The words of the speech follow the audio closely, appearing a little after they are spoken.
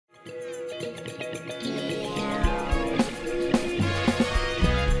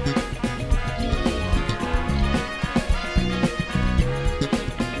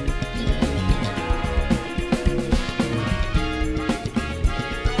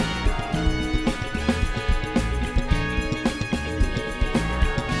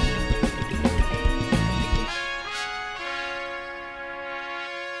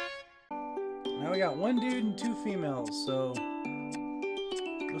females, so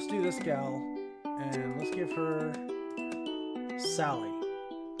let's do this gal, and let's give her Sally.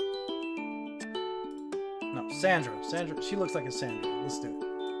 No, Sandra. Sandra, she looks like a Sandra. Let's do it.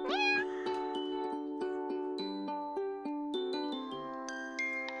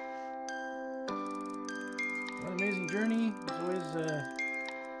 What an amazing journey. It's always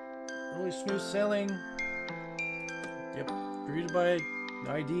really smooth sailing. Yep. Greeted by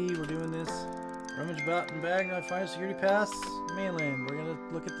ID. We're doing this. Rummage about in bag. Now I find a security pass. Mainland. We're gonna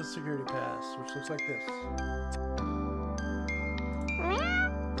look at the security pass, which looks like this.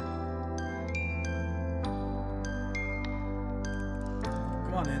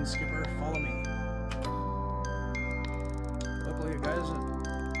 Come on in, Skipper. Follow me. Luckily, a guy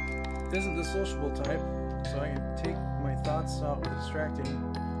isn't the sociable type, so I can take my thoughts out with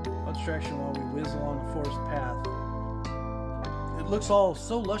distraction while we whiz along a forest path. It looks all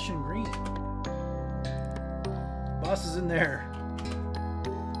so lush and green. Boss is in there.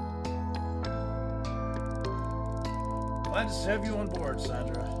 Glad to have you on board,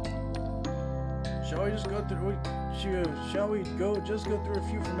 Sandra. Shall we just go through? Shall we just go through a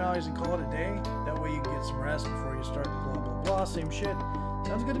few formalities and call it a day? That way you can get some rest before you start. Blah blah blah. Same shit.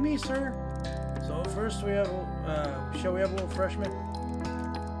 Sounds good to me, sir. So first we have. Shall we have a little refreshment?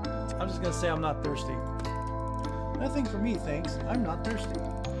 I'm just gonna say I'm not thirsty. Nothing for me, thanks. I'm not thirsty.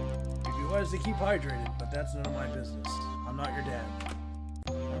 You'd be wise to keep hydrated, but that's none of my business. I'm not your dad.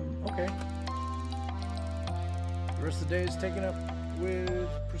 Okay. The rest of the day is taken up with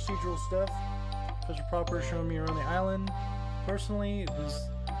procedural stuff. Professor Proper showing me around the island. Personally, it was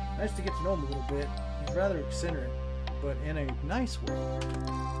nice to get to know him a little bit. He's rather eccentric, but in a nice way.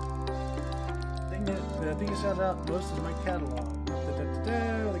 The thing that stands out most is my catalog.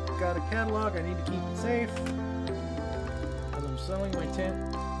 I got a catalog, I need to keep it safe. As I'm selling my tent,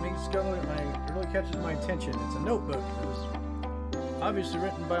 it really catches my attention. It's a notebook. It was obviously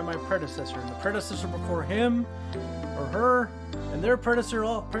written by my predecessor, and the predecessor before him, or her, and their predecessor,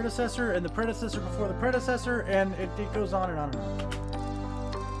 and the predecessor before the predecessor, and it goes on and on and on.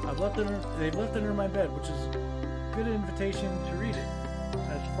 They've left it under my bed, which is a good invitation to read it,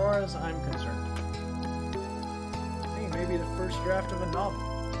 as far as I'm concerned. Maybe the first draft of a novel.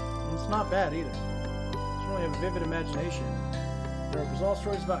 And it's not bad either. It's really a vivid imagination. There was all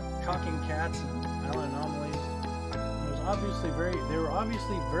stories about cocking cats and island anomalies. They were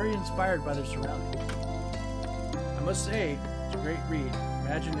obviously very inspired by their surroundings. I must say, it's a great read.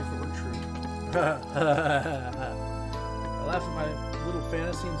 Imagine if it were true. I laugh at my little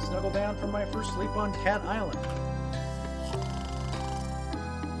fantasy and snuggle down for my first sleep on Cat Island.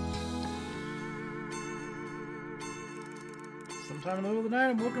 Sometime in the middle of the night,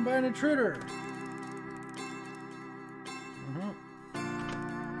 I'm woken by an intruder.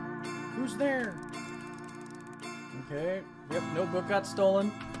 Who's there? Okay. Yep, notebook got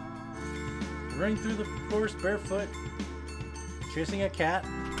stolen. Running through the forest barefoot. Chasing a cat.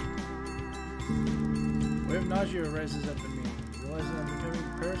 Wave of nausea rises up in me. Realizing I'm becoming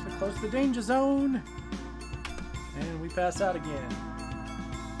perilously close to the danger zone. And we pass out again.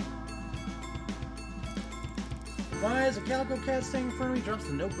 Why is a calico cat standing in front of me? Drops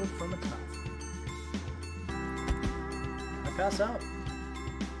the notebook from its mouth. I pass out.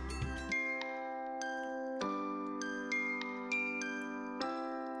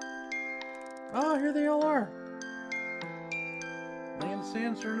 Oh, here they all are. Laying in the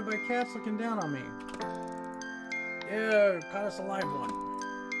sand, surrounded by cats looking down on me. Yeah, caught us a live one.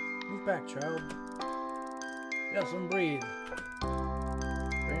 Move back, child. Yes, and breathe.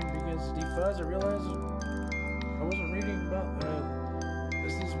 Brain begins to defuzz. I realize I wasn't reading about,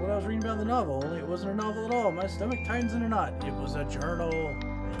 this is what I was reading about in the novel, only it wasn't a novel at all. My stomach tightens in a knot. It was a journal.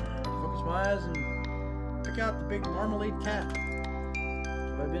 Focus my eyes and pick out the big marmalade cat.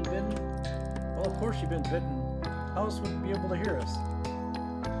 Have I been bitten? Well, of course you've been bitten. How else would you be able to hear us?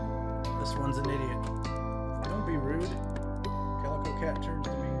 This one's an idiot. Don't be rude. Calico cat turns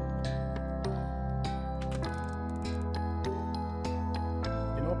to me.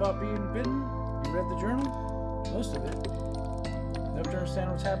 You know about being bitten? You read the journal? Most of it. Enough to understand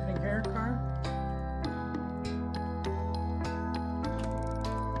what's happening here, Car?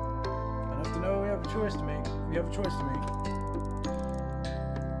 Enough to know we have a choice to make. We have a choice to make.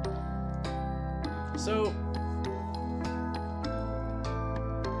 So,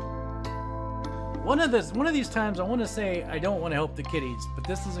 one of these times I want to say I don't want to help the kitties, but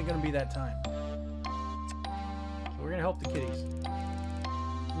this isn't going to be that time. So we're going to help the kitties.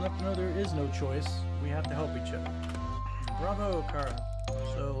 Enough to know there is no choice. We have to help each other. Bravo, Kara.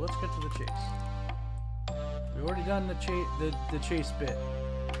 So let's get to the chase. We've already done the chase bit.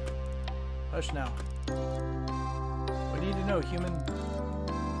 Hush now. What do you need to know, human?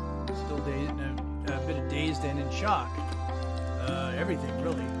 Still dazed, a bit of dazed and in shock. Everything,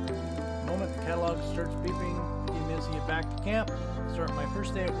 really. The moment the catalog starts beeping, a few minutes to get back to camp, start my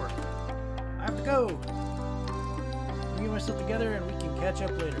first day at work. I have to go! I'll get myself together and we can catch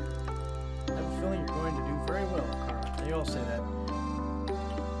up later. I have a feeling you're going to do very well, Kara. They all say that.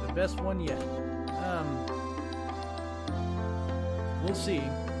 The best one yet. We'll see.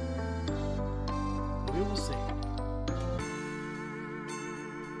 We will see.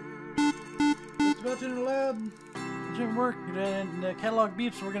 Just about to enter the lab. It didn't work. And the catalog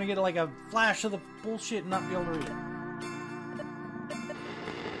beeps, so we're gonna get like a flash of the bullshit and not be able to read it.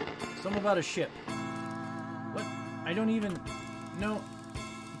 Something about a ship. What? I don't even know.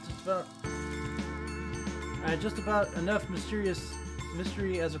 Just about enough mystery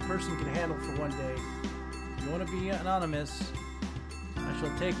as a person can handle for one day. If you want to be anonymous, I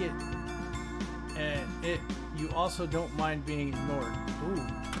shall take it. And you also don't mind being ignored. Ooh.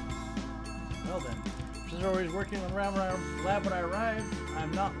 Well then. Since they're always working around my lab when I arrive,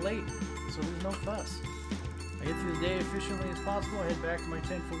 I'm not late, so there's no fuss. I get through the day efficiently as possible, I head back to my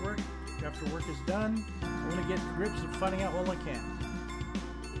tent for work. After work is done, I want to get to grips with finding out what I can.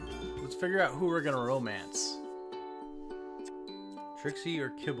 Let's figure out who we're going to romance. Trixie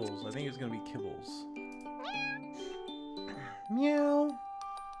or Kibbles? I think it's going to be Kibbles. Meow.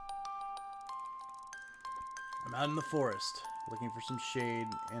 I'm out in the forest, looking for some shade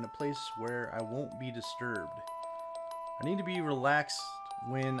and a place where I won't be disturbed. I need to be relaxed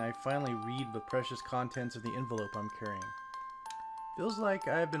when I finally read the precious contents of the envelope I'm carrying. Feels like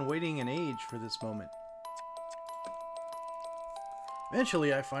I've been waiting an age for this moment.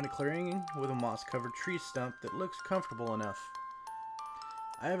 Eventually, I find a clearing with a moss-covered tree stump that looks comfortable enough.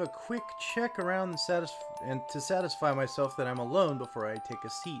 I have a quick check around to satisfy myself that I'm alone before I take a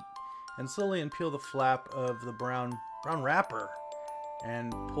seat, and slowly unpeel the flap of the brown wrapper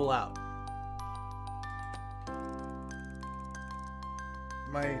and pull out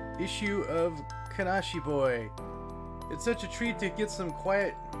my issue of Kanashi Boy. It's such a treat to get some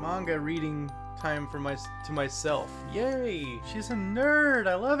quiet manga reading time for myself. Yay! She's a nerd.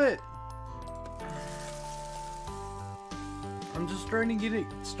 I love it. I'm just starting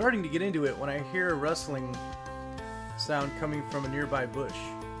to get into it when I hear a rustling sound coming from a nearby bush.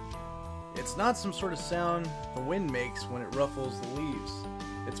 It's not some sort of sound the wind makes when it ruffles the leaves.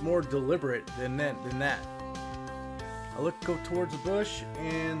 It's more deliberate than that. I go towards the bush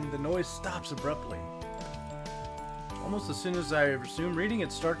and the noise stops abruptly. Almost as soon as I resume reading,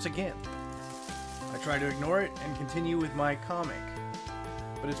 it starts again. I try to ignore it and continue with my comic,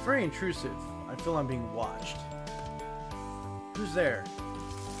 but it's very intrusive. I feel I'm being watched. Who's there?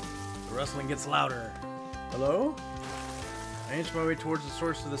 The rustling gets louder. Hello? I inch my way towards the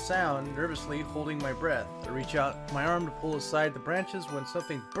source of the sound, nervously holding my breath. I reach out my arm to pull aside the branches when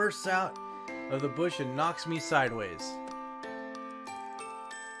something bursts out of the bush and knocks me sideways.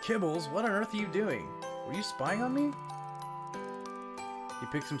 Kibbles, what on earth are you doing? Were you spying on me? He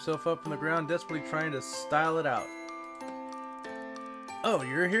picks himself up from the ground, desperately trying to style it out. Oh,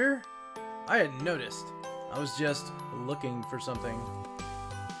 you're here? I hadn't noticed. I was just looking for something.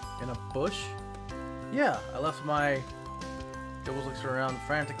 In a bush? Yeah, I left my... Kibbles looks around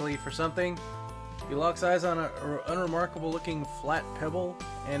frantically for something. He locks eyes on an unremarkable looking flat pebble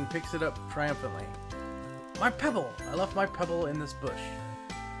and picks it up triumphantly. My pebble! I left my pebble in this bush.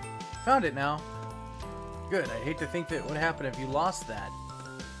 Found it now. Good, I'd hate to think that would happen if you lost that.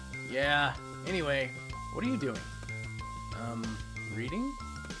 Yeah, anyway, what are you doing? Reading?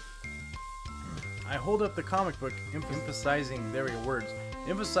 I hold up the comic book, emphasizing, there are your words,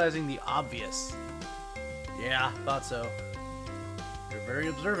 emphasizing the obvious. Yeah, thought so. You're very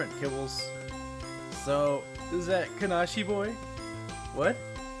observant, Kibbles. So, is that Kanashi Boy? What?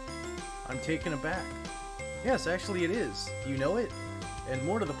 I'm taken aback. Yes, actually it is. Do you know it? And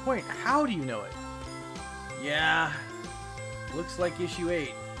more to the point, how do you know it? Yeah, looks like issue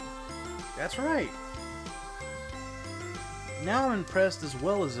 8. That's right. Now I'm impressed as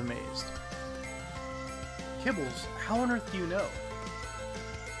well as amazed. Kibbles, how on earth do you know?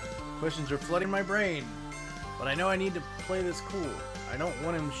 Questions are flooding my brain, but I know I need to play this cool. I don't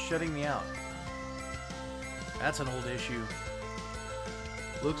want him shutting me out. That's an old issue.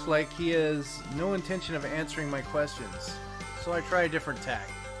 Looks like he has no intention of answering my questions, so I try a different tack.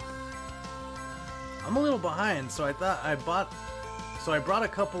 I'm a little behind, so I brought a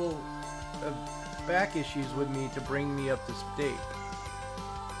couple of back issues with me to bring me up to date.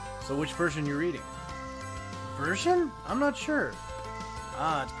 So which version you're reading? Version? I'm not sure.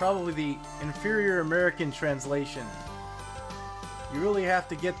 It's probably the inferior American translation. You really have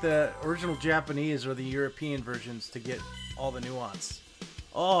to get the original Japanese or the European versions to get all the nuance.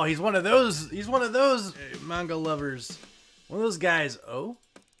 Oh, he's one of those. He's one of those manga lovers. One of those guys. Oh?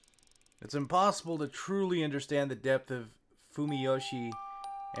 It's impossible to truly understand the depth of Fumiyoshi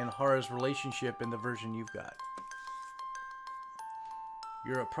and Hara's relationship in the version you've got.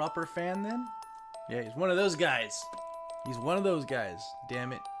 You're a proper fan then? Yeah, he's one of those guys. He's one of those guys.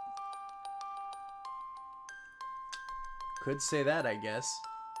 Damn it. Could say that, I guess.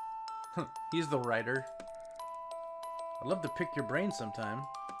 He's the writer. I'd love to pick your brain sometime.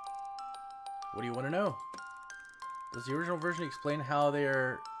 What do you want to know? Does the original version explain how they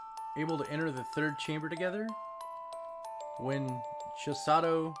are able to enter the third chamber together? When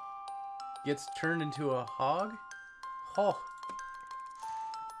Chisato gets turned into a hog? Oh.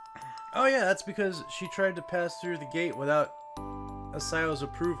 Oh yeah, that's because she tried to pass through the gate without Asayo's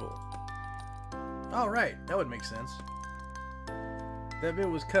approval. Oh right, that would make sense. That bit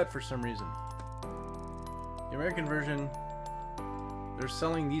was cut for some reason. The American version they're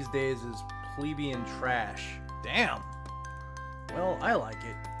selling these days is plebeian trash. Damn! Well, I like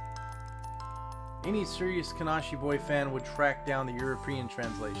it. Any serious Kanashi Boy fan would track down the European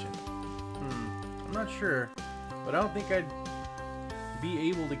translation. I'm not sure, but I don't think I'd be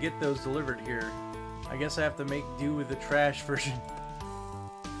able to get those delivered here. I guess I have to make do with the trash version.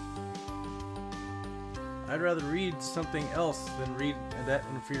 I'd rather read something else than read that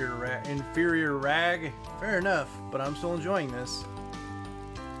inferior rag. Fair enough, but I'm still enjoying this.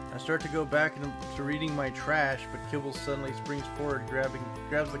 I start to go back into reading my trash, but Kibbles suddenly springs forward,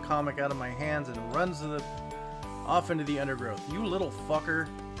 grabs the comic out of my hands and runs off into the undergrowth. You little fucker.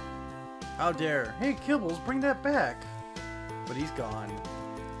 How dare. Hey Kibbles, bring that back. But he's gone.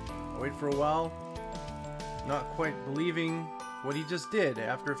 I wait for a while, not quite believing what he just did.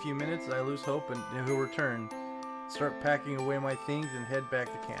 After a few minutes, I lose hope and he'll return. Start packing away my things and head back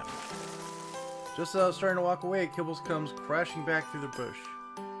to camp. Just as I was starting to walk away, Kibbles comes crashing back through the bush.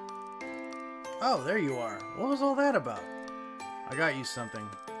 Oh, there you are. What was all that about? I got you something.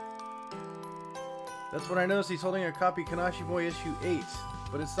 That's when I noticed he's holding a copy Kanashi Boy issue 8,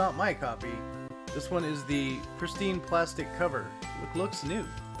 but it's not my copy. This one is the pristine plastic cover. Looks new.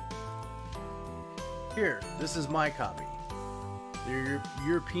 Here, this is my copy. The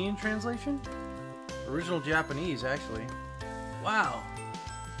European translation? Original Japanese, actually. Wow.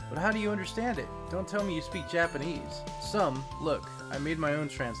 But how do you understand it? Don't tell me you speak Japanese. Look, I made my own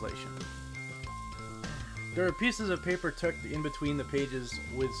translation. There are pieces of paper tucked in between the pages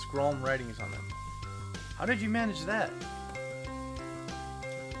with scrawled writings on them. How did you manage that?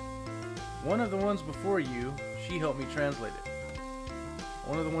 One of the ones before you, she helped me translate it.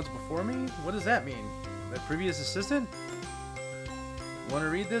 One of the ones before me? What does that mean? That previous assistant? Want to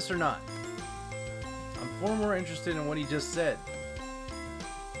read this or not? I'm far more interested in what he just said.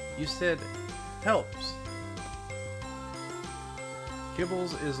 You said, helps.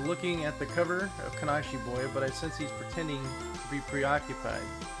 Kibbles is looking at the cover of Kanashi Boy, but I sense he's pretending to be preoccupied.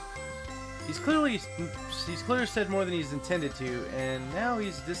 He's clearly said more than he's intended to, and now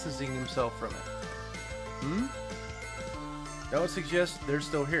he's distancing himself from it. That would suggest they're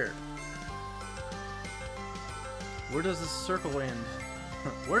still here. Where does the circle end?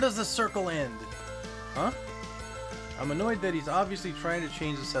 Where does the circle end? Huh? I'm annoyed that he's obviously trying to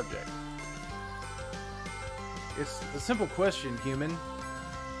change the subject. It's a simple question, human.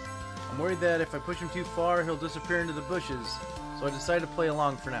 I'm worried that if I push him too far, he'll disappear into the bushes, so I decided to play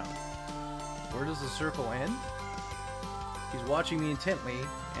along for now. Where does the circle end? He's watching me intently,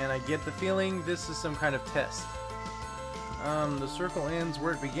 and I get the feeling this is some kind of test. The circle ends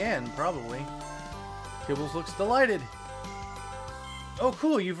where it began, probably. Kibbles looks delighted. Oh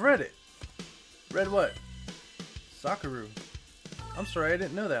cool, you've read it. Read what? Sakura. I'm sorry, I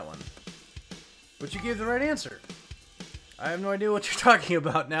didn't know that one. But you gave the right answer. I have no idea what you're talking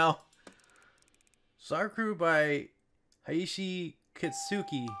about now. Sakura by Heishi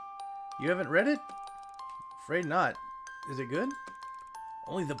Kitsuki. You haven't read it? Afraid not. Is it good?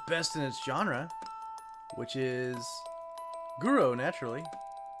 Only the best in its genre. Which is Guro, naturally.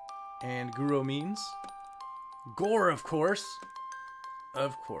 And Guro means gore, of course.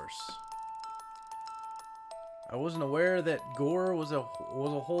 Of course. I wasn't aware that gore was a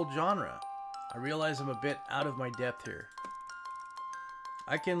whole genre. I realize I'm a bit out of my depth here.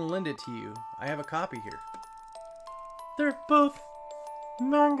 I can lend it to you. I have a copy here. They're both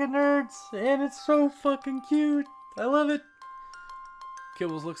manga nerds, and it's so fucking cute. I love it.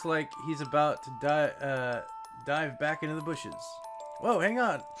 Kibbles looks like he's about to dive back into the bushes. Whoa, hang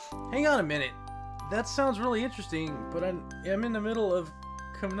on. Hang on a minute. That sounds really interesting, but I'm in the middle of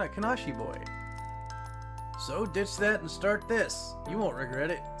Kanashi Boy. So ditch that and start this. You won't regret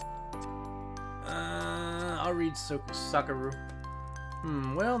it. I'll read Sakaru.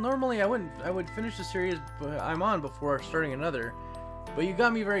 Well, normally I would finish the series I'm on before starting another, but you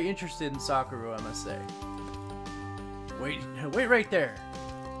got me very interested in Sakaru, I must say. Wait right there.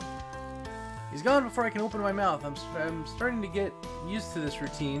 He's gone before I can open my mouth. I'm starting to get used to this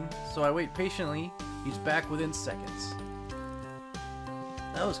routine, so I wait patiently. He's back within seconds.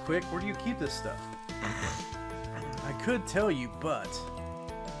 That was quick. Where do you keep this stuff? I could tell you, but...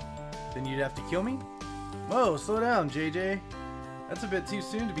 Then you'd have to kill me? Whoa, slow down, JJ. That's a bit too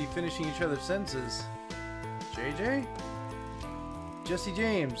soon to be finishing each other's sentences. JJ? Jesse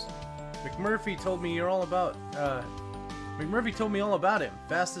James. McMurphy told me all about him.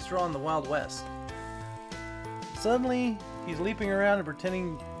 Fastest draw in the Wild West. Suddenly, he's leaping around and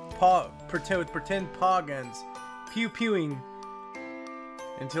pretend paw guns, pew-pewing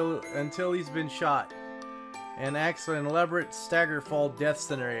until he's been shot, and acts an elaborate stagger fall death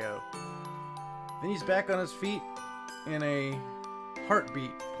scenario. Then he's back on his feet in a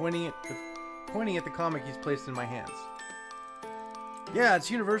heartbeat, pointing at the comic he's placed in my hands. Yeah, it's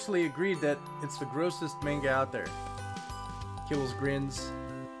universally agreed that it's the grossest manga out there. Kibbles grins,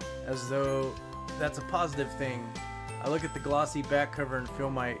 as though that's a positive thing. I look at the glossy back cover and feel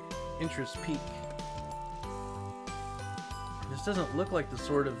my interest peak. This doesn't look like the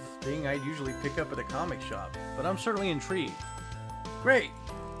sort of thing I'd usually pick up at a comic shop, but I'm certainly intrigued. Great!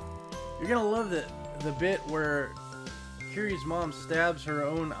 You're gonna love the bit where Kiri's mom stabs her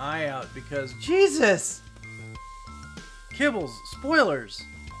own eye out because... Jesus! Kibbles, spoilers!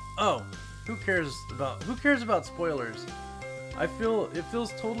 Oh, who cares about spoilers? It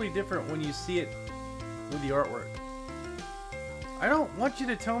feels totally different when you see it with the artwork. I don't want you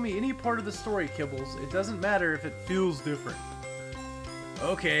to tell me any part of the story, Kibbles. It doesn't matter if it feels different.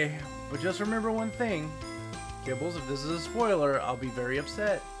 Okay, but just remember one thing. Kibbles, if this is a spoiler, I'll be very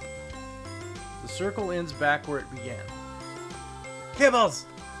upset. The circle ends back where it began. Kibbles!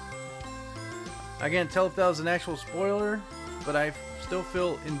 I can't tell if that was an actual spoiler, but I still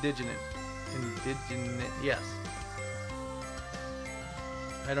feel indignant. Yes.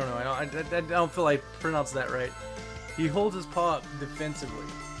 I don't know. I don't feel I pronounced that right. He holds his paw up defensively.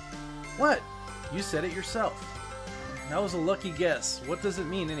 What? You said it yourself. That was a lucky guess. What does it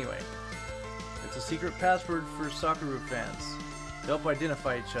mean anyway? It's a secret password for Sakaru fans to help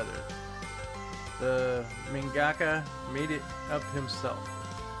identify each other. The mangaka made it up himself.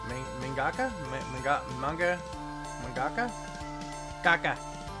 Mangaka? Mangaka? Kaka.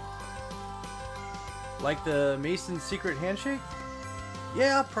 Like the Mason's secret handshake?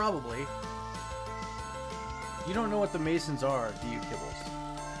 Yeah, probably. You don't know what the Masons are, do you, Kibbles?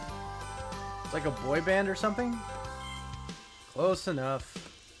 It's like a boy band or something? Close enough.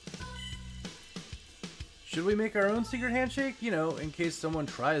 Should we make our own secret handshake? You know, in case someone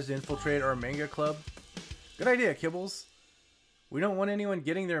tries to infiltrate our manga club? Good idea, Kibbles. We don't want anyone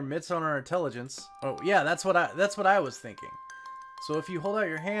getting their mitts on our intelligence. Oh, yeah, that's what I was thinking. So if you hold out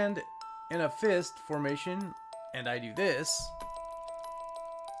your hand in a fist formation, and I do this...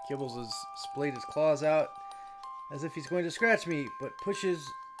 Kibbles has splayed his claws out as if he's going to scratch me, but pushes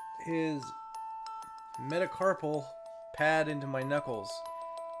his metacarpal pad into my knuckles.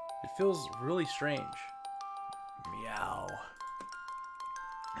 It feels really strange. Meow.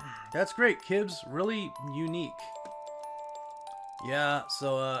 That's great, Kibs. Really unique. Yeah,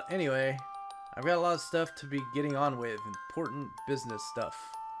 so anyway, I've got a lot of stuff to be getting on with. Important business stuff.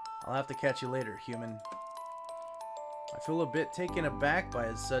 I'll have to catch you later, human. I feel a bit taken aback by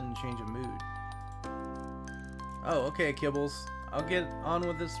his sudden change of mood. Oh, okay, Kibbles. I'll get on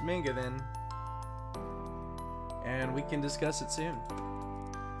with this manga then. And we can discuss it soon.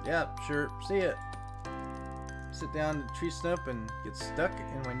 Yeah, sure. See ya. Sit down to tree stump and get stuck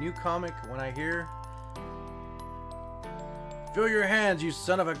in my new comic when I hear... Fill your hands, you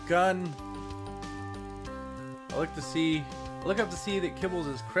son of a gun! I look up to see that Kibbles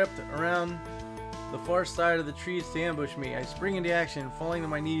has crept around the far side of the trees to ambush me. I spring into action, falling to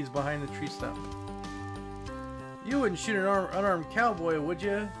my knees behind the tree stump. You wouldn't shoot an unarmed cowboy, would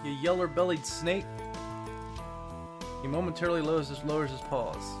you, you yeller-bellied snake? He momentarily lowers his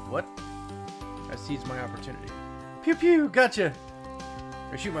paws. What? I seize my opportunity. Pew pew, gotcha!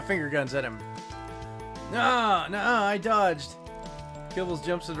 I shoot my finger guns at him. Nah, I dodged. Kibbles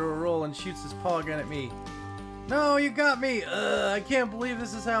jumps into a roll and shoots his paw gun at me. No, you got me! I can't believe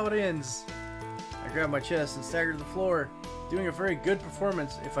this is how it ends. I grab my chest and stagger to the floor, doing a very good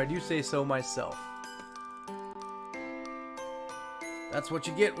performance if I do say so myself. That's what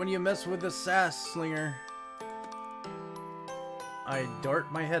you get when you mess with the sass slinger. I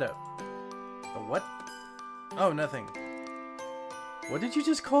dart my head up. The what? Oh, nothing. What did you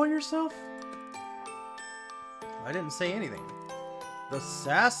just call yourself? I didn't say anything. The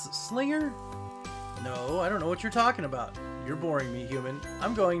sass slinger? No, I don't know what you're talking about. You're boring me, human.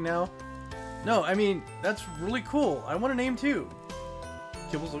 I'm going now. No, I mean, that's really cool. I want a name too.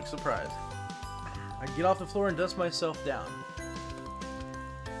 Kibbles looks surprised. I get off the floor and dust myself down.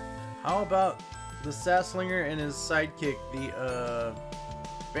 How about the sass slinger and his sidekick, the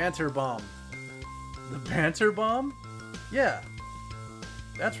banter bomb? The banter bomb? Yeah.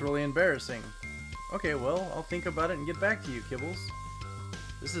 That's really embarrassing. Okay, well, I'll think about it and get back to you, Kibbles.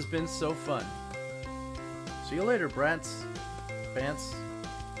 This has been so fun. See you later, Bants.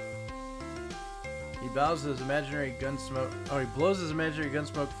 He bows his imaginary gun smoke. Oh, he blows his imaginary gun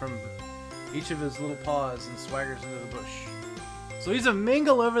smoke from each of his little paws and swaggers into the bush. So he's a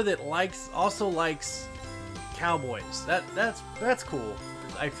mingle lover that also likes cowboys. That's cool.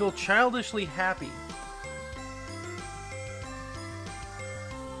 I feel childishly happy.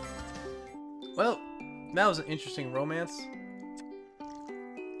 Well, that was an interesting romance.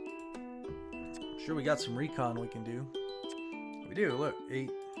 I'm sure we got some recon we can do. We do, look, 8.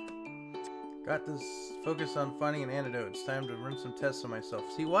 Got this focus on finding an antidote. It's time to run some tests on myself.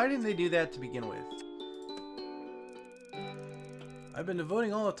 See, why didn't they do that to begin with? I've been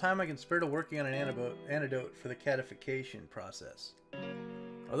devoting all the time I can spare to working on an antidote for the catification process.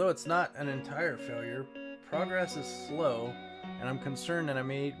 Although it's not an entire failure, progress is slow, and I'm concerned that I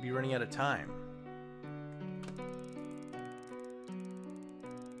may be running out of time.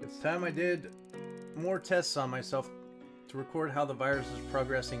 It's time I did more tests on myself to record how the virus is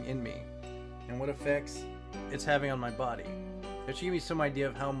progressing in me and what effects it's having on my body. It should give me some idea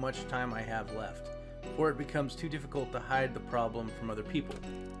of how much time I have left before it becomes too difficult to hide the problem from other people.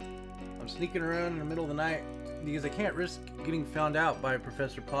 I'm sneaking around in the middle of the night because I can't risk getting found out by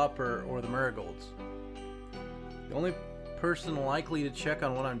Professor Popper or the Marigolds. The only person likely to check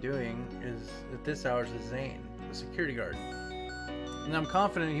on what I'm doing is at this hour is Zane, the security guard. And I'm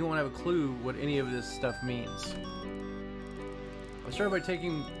confident he won't have a clue what any of this stuff means. I started by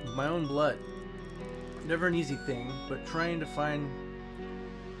taking my own blood. Never an easy thing, but trying to find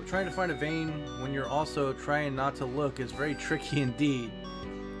a vein when you're also trying not to look is very tricky indeed.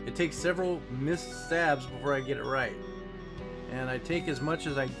 It takes several missed stabs before I get it right. And I take as much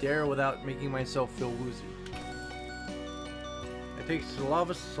as I dare without making myself feel woozy. I take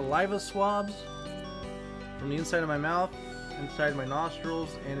saliva swabs from the inside of my mouth, inside my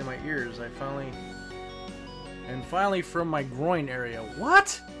nostrils, and in my ears. Finally from my groin area.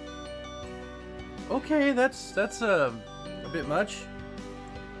 What? Okay, that's a bit much.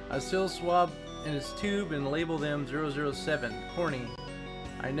 I still swab in its tube and label them 007. Corny,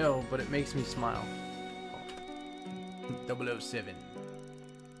 I know, but it makes me smile. 007.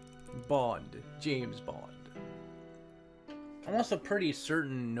 Bond. James Bond. I'm also pretty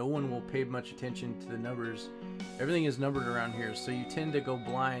certain no one will pay much attention to the numbers. Everything is numbered around here, so you tend to go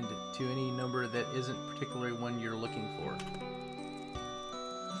blind to any number that isn't particularly one you're looking for.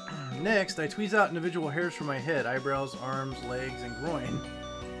 Next, I tweeze out individual hairs from my head, eyebrows, arms, legs, and groin.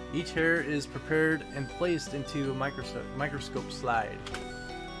 Each hair is prepared and placed into a microscope slide.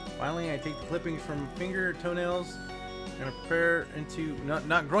 Finally, I take the clippings from finger, toenails, and I prepare into...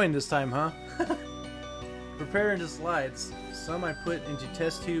 Not groin this time, huh? Prepare into slides. Some I put into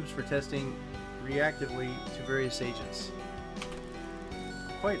test tubes for testing reactively to various agents.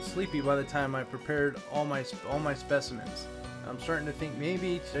 Quite sleepy by the time I prepared all my specimens. I'm starting to think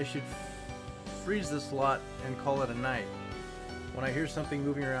maybe I should freeze this lot and call it a night. When I hear something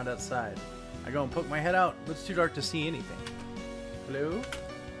moving around outside, I go and poke my head out, but it's too dark to see anything. Hello?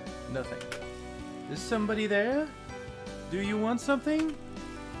 Nothing. Is somebody there? Do you want something?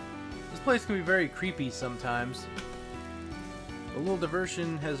 This place can be very creepy sometimes. A little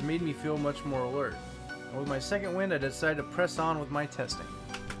diversion has made me feel much more alert. And with my second wind, I decided to press on with my testing.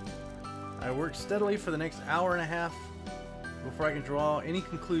 I worked steadily for the next hour and a half before I can draw any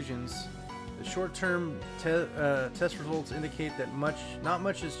conclusions. The short-term test results indicate that not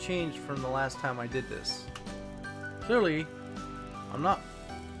much has changed from the last time I did this. Clearly, I'm not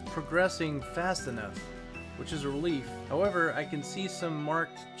progressing fast enough, which is a relief. However, I can see some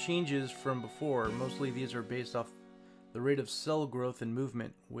marked changes from before. Mostly these are based off the rate of cell growth and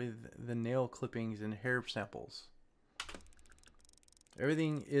movement with the nail clippings and hair samples.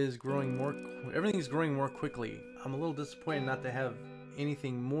 Everything's growing more quickly. I'm a little disappointed not to have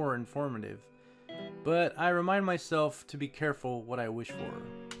anything more informative, but I remind myself to be careful what I wish for.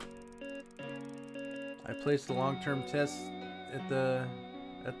 I place the long-term tests at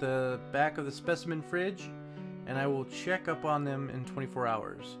the back of the specimen fridge, and I will check up on them in 24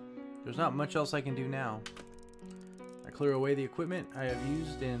 hours. There's not much else I can do now. clear away the equipment I have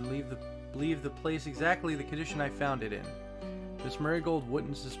used and leave the place exactly the condition I found it in. Miss Marigold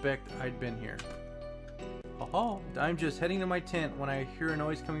wouldn't suspect I'd been here. Haha, I'm just heading to my tent when I hear a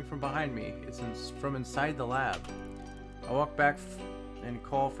noise coming from behind me. It's from inside the lab. I walk back and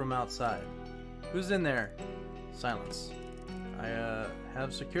call from outside. Who's in there? Silence. I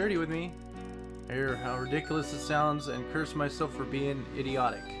have security with me. I hear how ridiculous it sounds and curse myself for being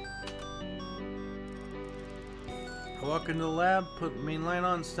idiotic. I walk into the lab, put the main line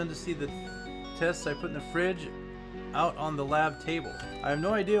on, stunned to see the tests I put in the fridge out on the lab table. I have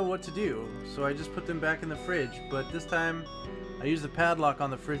no idea what to do, so I just put them back in the fridge, but this time I use the padlock on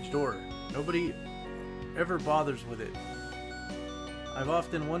the fridge door. Nobody ever bothers with it. I've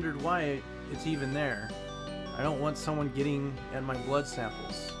often wondered why it's even there. I don't want someone getting at my blood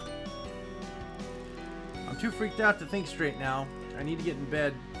samples. I'm too freaked out to think straight now. I need to get in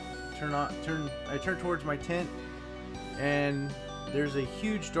bed. I turn towards my tent, and there's a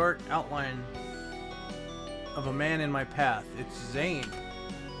huge dark outline of a man in my path. It's Zane.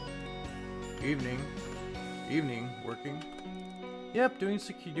 Evening. Evening. Working. Yep. Doing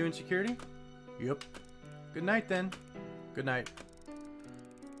security. Yep. Good night then. Good night.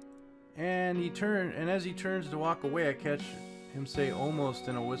 And as he turns to walk away, I catch him say almost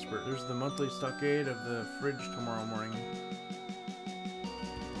in a whisper, "There's the monthly stockade of the fridge tomorrow morning."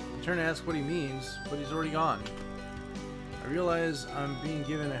 I turn to ask what he means, but he's already gone. I realize I'm being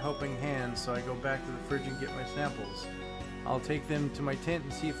given a helping hand, so I go back to the fridge and get my samples. I'll take them to my tent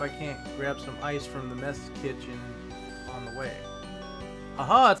and see if I can't grab some ice from the mess kitchen on the way.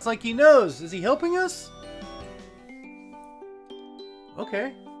 Aha, it's like he knows! Is he helping us?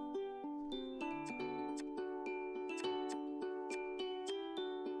 Okay.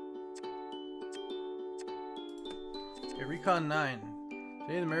 Okay, Recon 9.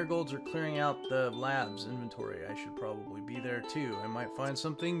 Today the Marigolds are clearing out the lab's inventory. I should probably be there too. I might find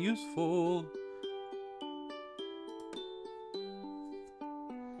something useful.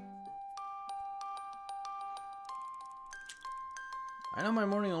 I know my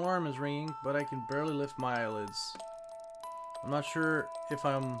morning alarm is ringing, but I can barely lift my eyelids. I'm not sure if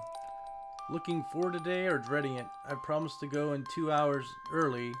I'm looking forward to today or dreading it. I promised to go in 2 hours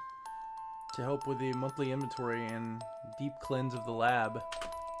early to help with the monthly inventory and deep cleanse of the lab.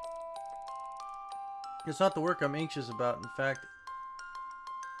 It's not the work I'm anxious about. In fact,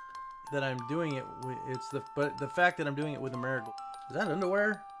 that I'm doing it with, but the fact that I'm doing it with a marigold. Is that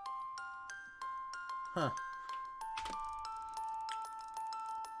underwear? Huh.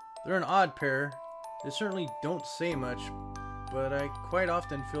 They're an odd pair. They certainly don't say much, but I quite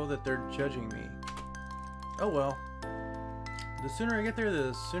often feel that they're judging me. Oh well. The sooner I get there,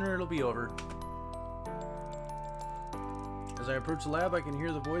 the sooner it'll be over. As I approach the lab, I can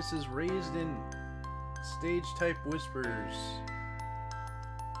hear the voices raised in stage-type whispers.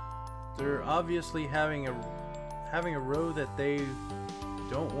 They're obviously having a row that they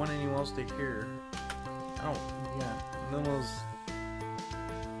don't want anyone else to hear.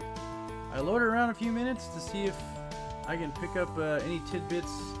 I loiter around a few minutes to see if I can pick up any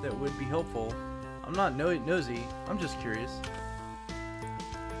tidbits that would be helpful. I'm not nosy, I'm just curious.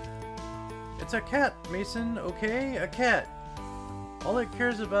 It's a cat, Mason, okay? A cat. All it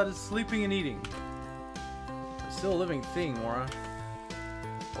cares about is sleeping and eating. It's still a living thing, Mora.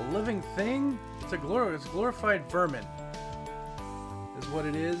 A living thing? It's glorified vermin. Is what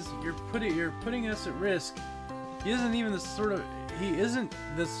it is. You're putting us at risk. He isn't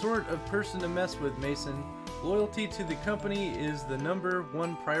the sort of person to mess with, Mason. Loyalty to the company is the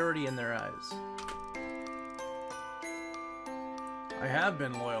 #1 priority in their eyes. I have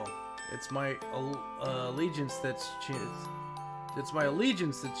been loyal. It's my allegiance that's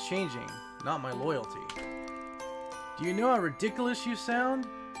changing, not my loyalty. Do you know how ridiculous you sound?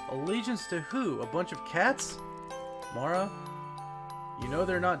 Allegiance to who? A bunch of cats? Mara, you know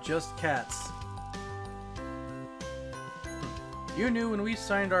they're not just cats. You knew when we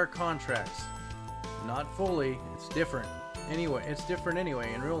signed our contracts. Not fully. It's different. Anyway, it's different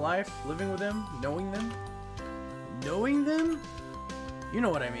anyway. In real life, living with them, knowing them? Knowing them? You know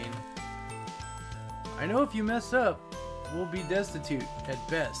what I mean. I know if you mess up, we'll be destitute at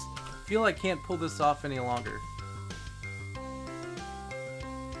best. I feel I can't pull this off any longer.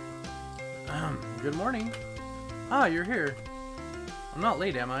 Good morning. Ah, you're here. I'm not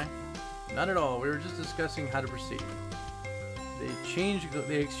late, am I? Not at all. We were just discussing how to proceed.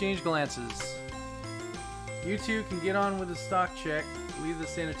 They exchange glances. You two can get on with the stock check. Leave the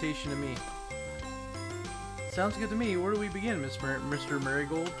sanitation to me. Sounds good to me. Where do we begin, Mr.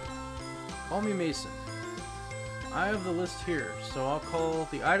 Marigold? Call me Mason. I have the list here, so I'll call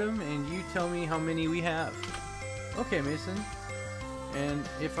the item and you tell me how many we have. Okay, Mason. And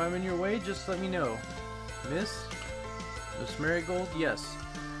if I'm in your way, just let me know. Miss Marigold? Yes.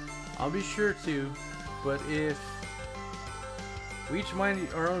 I'll be sure to, but if we each mind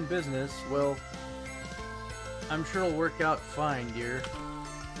our own business, well, I'm sure it'll work out fine, dear.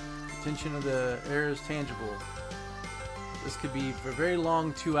 The tension of the air is tangible. This could be for a very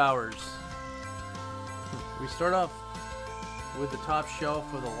long 2 hours. We start off with the top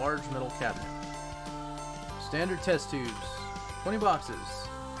shelf with a large metal cabinet. Standard test tubes, 20 boxes,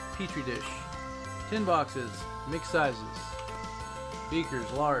 petri dish, 10 boxes, mixed sizes, beakers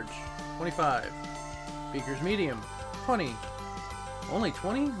large, 25, beakers medium, 20. Only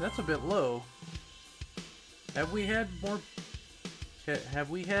 20? That's a bit low. Have we had more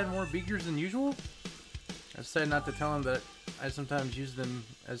beakers than usual? I decided not to tell him that I sometimes use them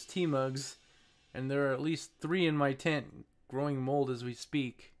as tea mugs, and there are at least 3 in my tent growing mold as we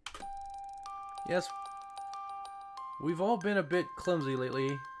speak. Yes, we've all been a bit clumsy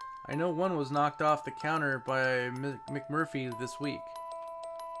lately. I know one was knocked off the counter by McMurphy this week.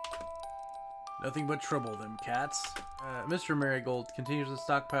 Nothing but trouble, them cats. Mr. Marigold continues to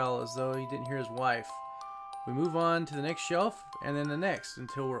stockpile as though he didn't hear his wife. We move on to the next shelf, and then the next,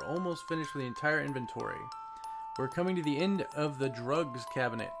 until we're almost finished with the entire inventory. We're coming to the end of the drugs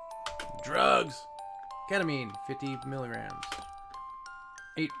cabinet. Drugs! Ketamine, 50 milligrams.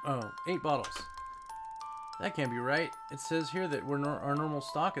 8 bottles. That can't be right. It says here that our normal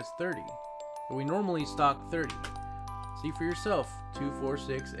stock is 30. But we normally stock 30. See for yourself. 2, 4,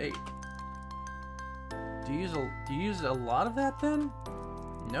 6, 8. Do you use a lot of that then?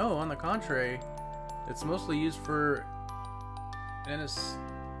 No, on the contrary. It's mostly used for anesthesia.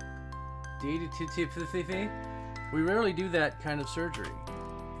 We rarely do that kind of surgery.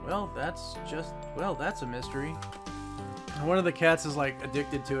 Well, that's a mystery. One of the cats is like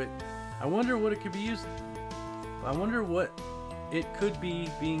addicted to it. I wonder what it could be used. I wonder what it could be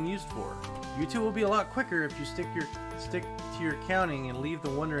being used for. You two will be a lot quicker if you stick to your counting and leave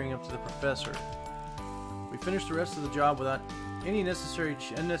the wondering up to the professor. We finish the rest of the job without any unnecessary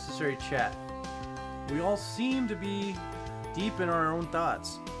chat. We all seem to be deep in our own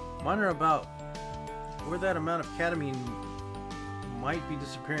thoughts. Mine are about where that amount of ketamine might be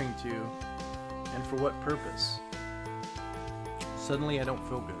disappearing to, and for what purpose. Suddenly I don't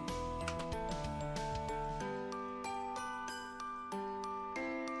feel good.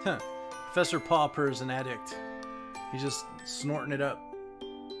 Huh. Professor Pauper is an addict. He's just snorting it up.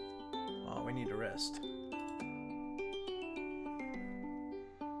 Oh, we need to rest.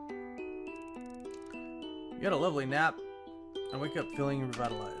 You had a lovely nap. I wake up feeling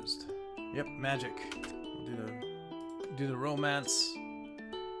revitalized. Yep, magic. We'll do the romance.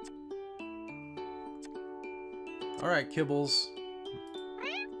 Alright, Kibbles.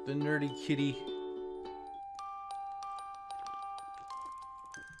 The nerdy kitty.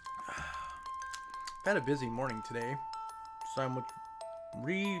 I've had a busy morning today, so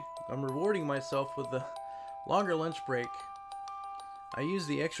I'm rewarding myself with a longer lunch break. I use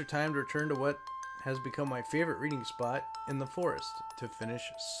the extra time to return to what has become my favorite reading spot in the forest to finish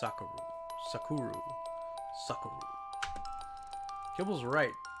Sakura. Kibble's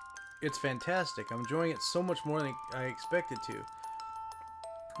right. It's fantastic. I'm enjoying it so much more than I expected to.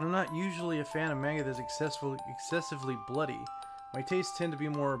 I'm not usually a fan of manga that's excessively bloody. My tastes tend to be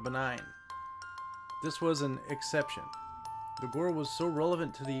more benign. This was an exception. The gore was so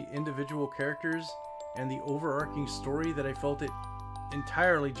relevant to the individual characters and the overarching story that I felt it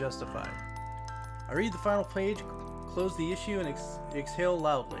entirely justified. I read the final page, close the issue, and exhale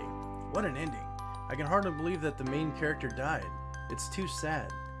loudly. What an ending. I can hardly believe that the main character died. It's too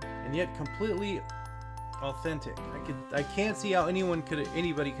sad, and yet completely authentic. I can't see how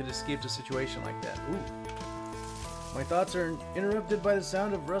anybody could escape a situation like that. Ooh. My thoughts are interrupted by the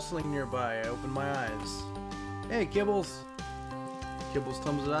sound of rustling nearby. I open my eyes. Hey, Kibbles! Kibbles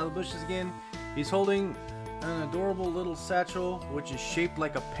tumbles out of the bushes again. He's holding an adorable little satchel, which is shaped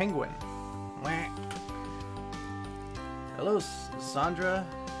like a penguin. Hello, Sandra.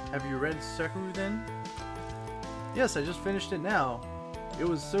 Have you read Sakura then? Yes, I just finished it now. It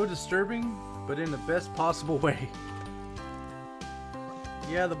was so disturbing, but in the best possible way.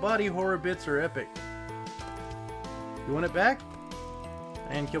 Yeah, the body horror bits are epic. You want it back?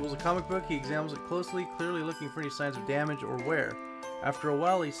 And Kibbles a comic book. He examines it closely, clearly looking for any signs of damage or wear. After a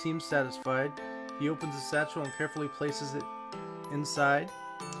while, he seems satisfied. He opens the satchel and carefully places it inside.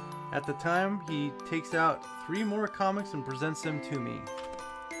 At the time, he takes out 3 more comics and presents them to me.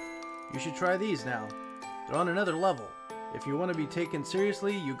 You should try these now. They're on another level. If you want to be taken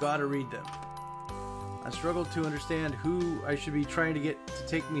seriously, you gotta read them. I struggle to understand who I should be trying to get to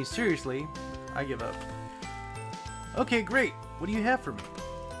take me seriously. I give up. Okay, great. What do you have for me?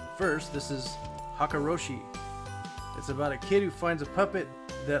 First, this is Hakaroshi. It's about a kid who finds a puppet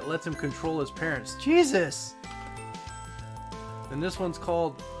that lets him control his parents. Jesus! Then this one's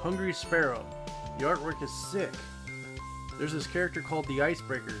called Hungry Sparrow. The artwork is sick. There's this character called the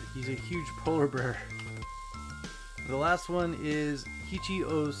Icebreaker. He's a huge polar bear. The last one is Hichi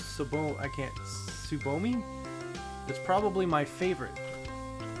o Tsubomi? It's probably my favorite.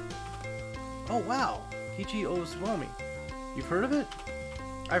 Oh wow! Hichi o Tsubomi. You've heard of it?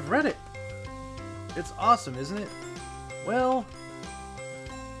 I've read it. It's awesome, isn't it? Well,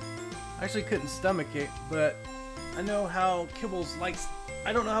 I actually couldn't stomach it, but I know how Kibbles likes...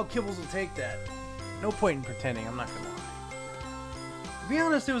 I don't know how Kibbles will take that. No point in pretending, I'm not gonna lie. To be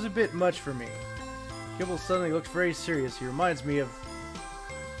honest, it was a bit much for me. Kibbles suddenly looks very serious. He reminds me of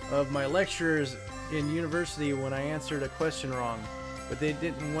my lecturers in university when I answered a question wrong, but they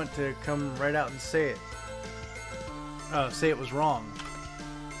didn't want to come right out and say it. Say it was wrong.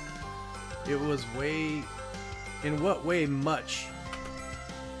 It was way... In what way much?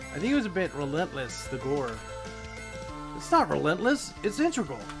 I think it was a bit relentless, the gore. It's not relentless, it's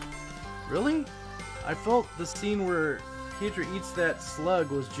integral. Really? I felt the scene where Hydra eats that slug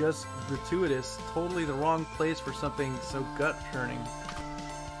was just gratuitous, totally the wrong place for something so gut-churning.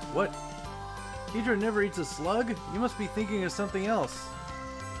 What? Hydra never eats a slug? You must be thinking of something else.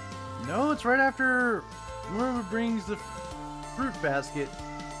 No, it's right after Mura brings the fruit basket.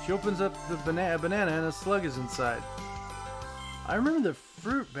 She opens up the banana and a slug is inside. I remember the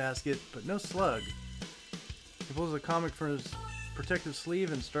fruit basket, but no slug. He pulls a comic from his protective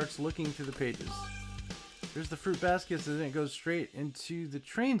sleeve and starts looking through the pages. There's the fruit basket, and then it goes straight into the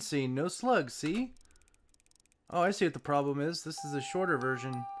train scene. No slug, see? Oh, I see what the problem is. This is a shorter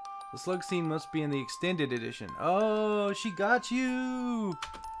version. The slug scene must be in the extended edition. Oh, she got you!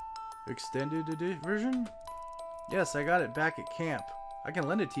 Extended version? Yes, I got it back at camp. I can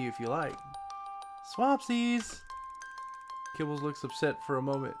lend it to you if you like. Swapsies! Kibbles looks upset for a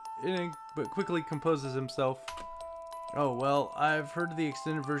moment, but quickly composes himself. Oh, well, I've heard the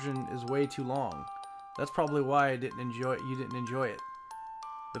extended version is way too long. That's probably why you didn't enjoy it.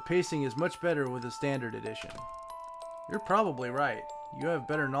 The pacing is much better with the standard edition. You're probably right. You have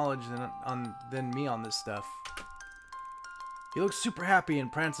better knowledge than me on this stuff. He looks super happy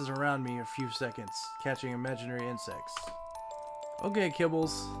and prances around me a few seconds, catching imaginary insects. Okay,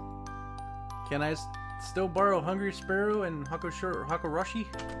 Kibbles. Can I still borrow Hungry Sparrow and Hakaroshi?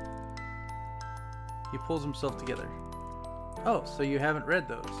 He pulls himself together. Oh, so you haven't read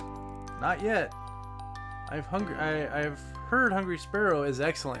those? Not yet. I've heard Hungry Sparrow is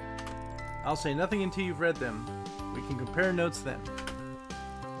excellent. I'll say nothing until you've read them. We can compare notes then.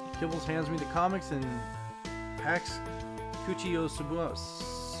 Kibbles hands me the comics and packs Kuchio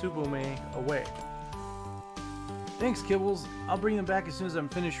Tsubome away. Thanks, Kibbles. I'll bring them back as soon as I'm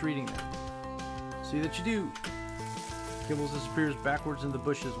finished reading them. See that you do. Kibbles disappears backwards in the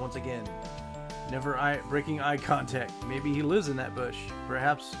bushes once again. Never breaking eye contact. Maybe he lives in that bush.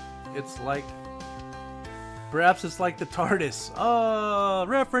 Perhaps it's like the TARDIS. Oh,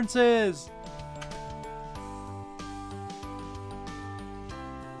 references!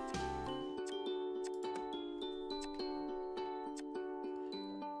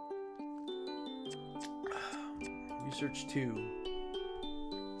 Research 2.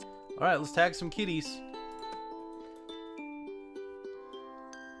 Alright, let's tag some kitties.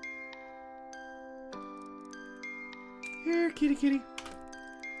 Here, kitty kitty.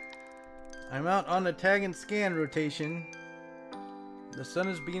 I'm out on a tag and scan rotation. The sun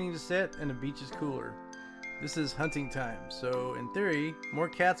is beginning to set and the beach is cooler. This is hunting time, so in theory, more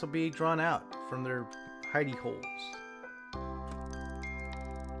cats will be drawn out from their hidey holes.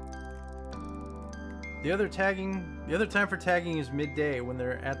 The other time for tagging is midday when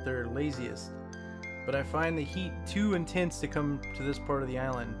they're at their laziest, but I find the heat too intense to come to this part of the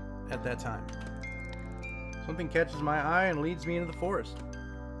island at that time. Something catches my eye and leads me into the forest.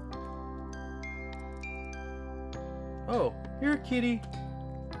 Oh, here, kitty.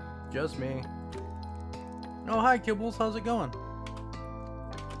 Just me. Oh, hi, Kibbles. How's it going?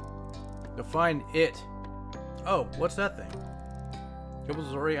 To find it. Oh, what's that thing? Kibbles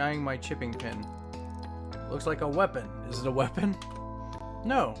is already eyeing my chipping pin. Looks like a weapon. Is it a weapon?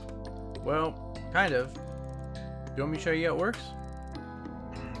 No. Well, kind of. Do you want me to show you how it works?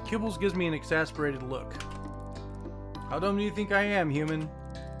 Kibbles gives me an exasperated look. How dumb do you think I am, human?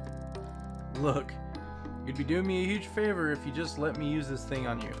 Look, you'd be doing me a huge favor if you just let me use this thing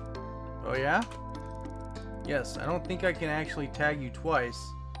on you. Oh yeah? Yes, I don't think I can actually tag you twice,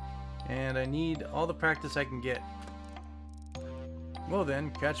 and I need all the practice I can get. Well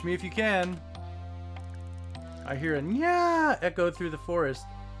then, catch me if you can. I hear a "Nya" echo through the forest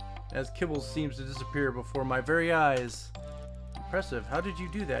as Kibbles seems to disappear before my very eyes. Impressive. How did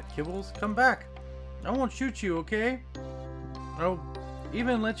you do that, Kibbles? Come back. I won't shoot you, okay? I'll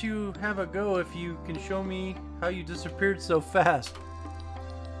even let you have a go if you can show me how you disappeared so fast.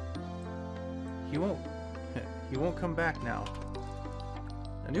 He won't come back now.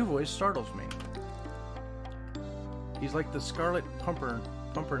 A new voice startles me. He's like the Scarlet Pimpernel.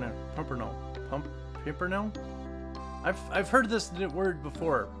 I've heard this word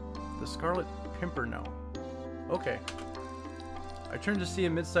before. The Scarlet Pimpernel. Okay. I turn to see a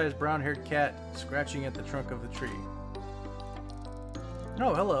mid-sized brown-haired cat scratching at the trunk of the tree.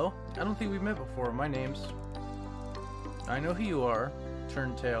 Oh, hello. I don't think we've met before. My name's... I know who you are.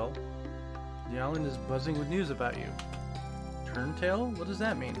 Turntail. The island is buzzing with news about you. Turntail? What does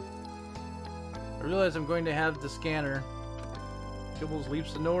that mean? I realize I'm going to have the scanner. Kibbles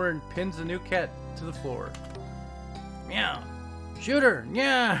leaps to nowhere and pins the new cat to the floor. Meow! Shoot her!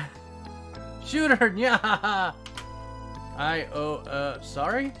 Yeah! Shoot her! Yeah!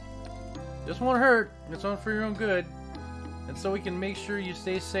 Sorry? This won't hurt. It's on for your own good. And so we can make sure you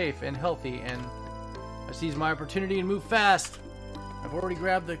stay safe and healthy, and I seize my opportunity and move fast. I've already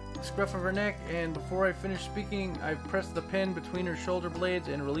grabbed the scruff of her neck, and before I finish speaking, I've pressed the pin between her shoulder blades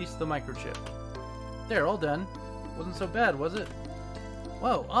and released the microchip. There, all done. Wasn't so bad, was it?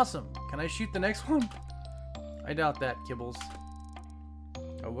 Whoa, awesome. Can I shoot the next one? I doubt that, Kibbles.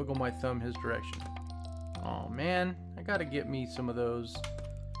 I wiggle my thumb his direction. Oh man, I gotta get me some of those.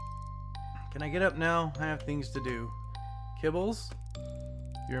 Can I get up now? I have things to do. Kibbles?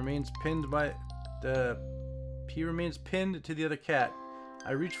 He remains pinned to the other cat.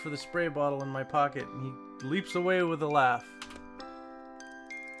 I reach for the spray bottle in my pocket and he leaps away with a laugh.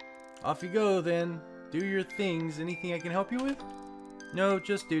 Off you go then. Do your things. Anything I can help you with? No,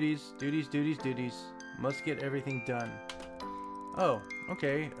 just duties. Duties, duties, duties. Must get everything done. Oh,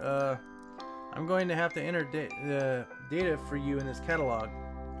 okay. I'm going to have to enter the data for you in this catalog.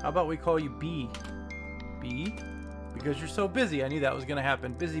 How about we call you B? B? Because you're so busy. I knew that was going to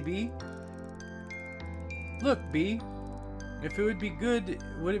happen. Busy B? Look, B. If it would be good,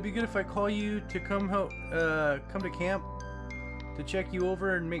 would it be good if I call you to come to camp to check you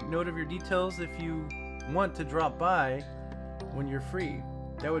over and make note of your details if you want to drop by when you're free?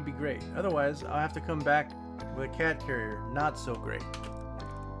 That would be great. Otherwise, I'll have to come back with a cat carrier. Not so great.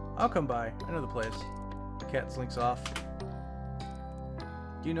 I'll come by. I know the place. The cat slinks off.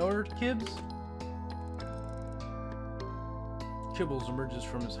 Do you know her, Kibs? Kibbles emerges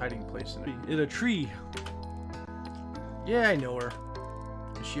from his hiding place in a tree. Yeah, I know her.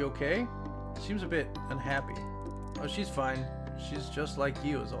 Is she okay? Seems a bit unhappy. Oh, she's fine. She's just like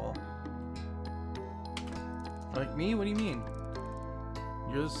you is all. Like me? What do you mean?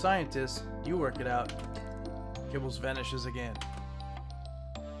 You're the scientist. You work it out. Kibbles vanishes again.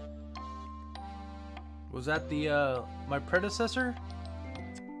 Was that the, my predecessor?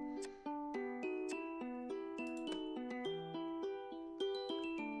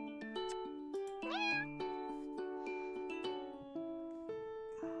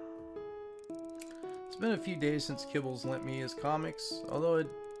 It's been a few days since Kibbles lent me his comics. Although I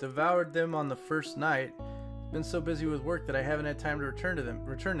devoured them on the first night, I've been so busy with work that I haven't had time to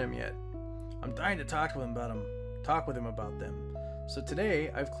return them yet. I'm dying to talk with him about them. So today,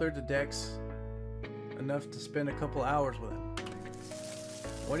 I've cleared the decks enough to spend a couple hours with him.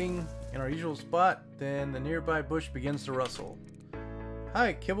 Waiting in our usual spot, then the nearby bush begins to rustle.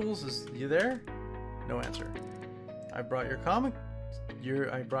 Hi, Kibbles, is you there? No answer. I brought your comics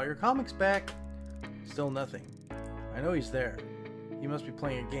back. Still nothing. I know he's there. He must be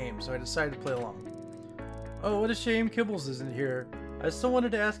playing a game, so I decided to play along. Oh, what a shame Kibbles isn't here. I still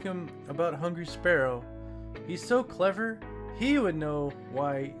wanted to ask him about Hungry Sparrow. He's so clever. He would know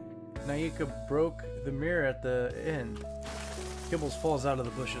why Naika broke the mirror at the inn. Kibbles falls out of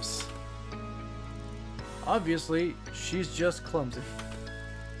the bushes. Obviously, she's just clumsy.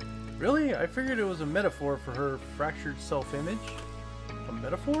 Really? I figured it was a metaphor for her fractured self-image. A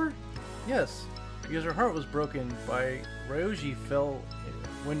metaphor? Yes, because her heart was broken by Ryoji fell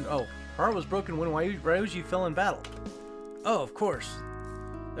when Ryoji fell in battle. Oh, of course.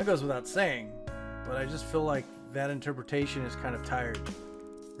 That goes without saying, but I just feel like that interpretation is kind of tired.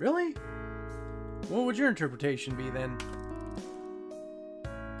 Really? What would your interpretation be then?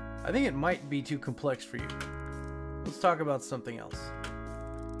 I think it might be too complex for you. Let's talk about something else.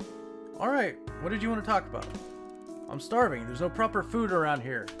 Alright, what did you want to talk about? I'm starving. There's no proper food around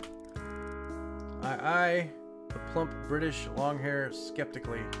here. I the plump British long hair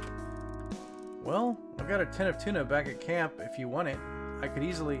skeptically. Well, I've got a tin of tuna back at camp if you want it. I could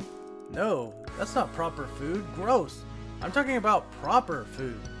easily... No, that's not proper food. Gross. I'm talking about proper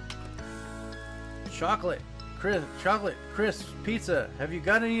food. Chocolate crisp pizza. Have you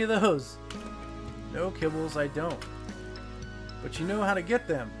got any of those? No, Kibbles, I don't. But you know how to get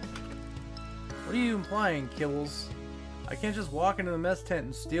them. What are you implying, Kibbles? I can't just walk into the mess tent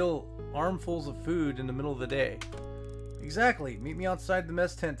and steal armfuls of food in the middle of the day. Exactly. Meet me outside the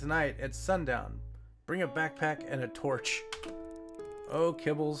mess tent tonight at sundown. Bring a backpack and a torch. Oh,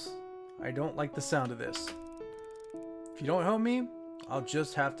 Kibbles, I don't like the sound of this. If you don't help me, I'll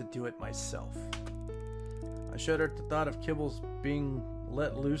just have to do it myself. I shudder at the thought of Kibbles being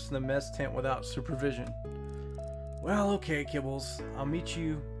let loose in the mess tent without supervision. Well, okay, Kibbles. I'll meet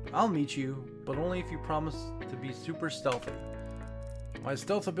you, but only if you promise to be super stealthy. My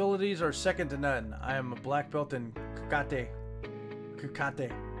stealth abilities are second to none. I am a black belt in Kukate.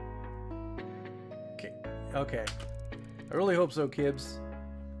 Okay. I really hope so, Kibs.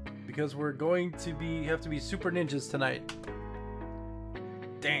 Because we're going to have to be super ninjas tonight.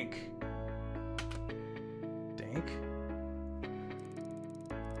 Dank.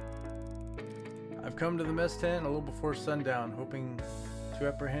 I've come to the mess tent a little before sundown, hoping to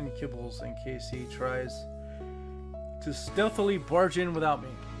apprehend Kibbles in case he tries to stealthily barge in without me.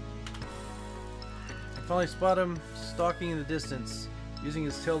 I finally spot him stalking in the distance, using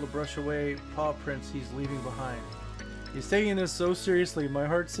his tail to brush away paw prints he's leaving behind. He's taking this so seriously, my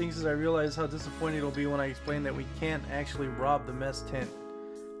heart sinks as I realize how disappointed it'll be when I explain that we can't actually rob the mess tent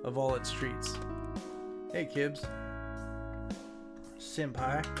of all its treats. Hey, Kibs.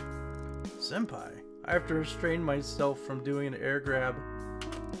 Senpai. I have to restrain myself from doing an air grab.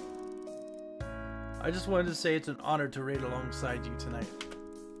 I just wanted to say it's an honor to raid alongside you tonight.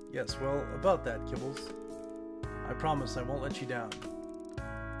 Yes, well, about that, Kibbles. I promise I won't let you down.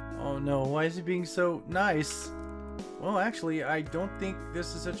 Oh no, why is he being so nice? Well, actually, I don't think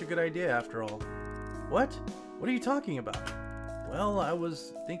this is such a good idea after all. What? What are you talking about? Well, I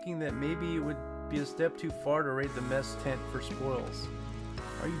was thinking that maybe it would be a step too far to raid the mess tent for spoils.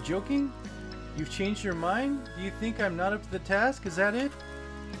 Are you joking? You've changed your mind? Do you think I'm not up to the task? Is that it?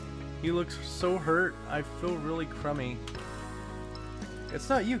 He looks so hurt. I feel really crummy. It's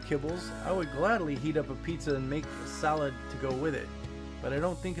not you, Kibbles. I would gladly heat up a pizza and make a salad to go with it. But I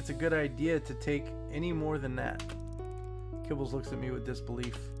don't think it's a good idea to take any more than that. Kibbles looks at me with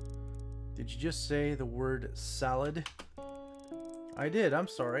disbelief. Did you just say the word salad? I did, I'm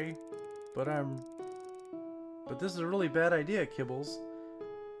sorry. But this is a really bad idea, Kibbles.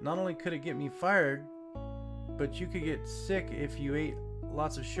 Not only could it get me fired, but you could get sick if you ate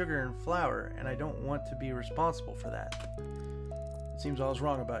lots of sugar and flour, and I don't want to be responsible for that. It seems I was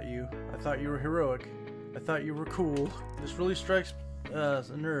wrong about you. I thought you were heroic. I thought you were cool. This really strikes a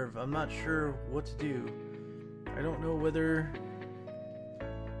nerve. I'm not sure what to do. I don't know whether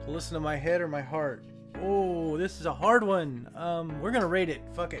to listen to my head or my heart. Oh, this is a hard one. We're gonna rate it.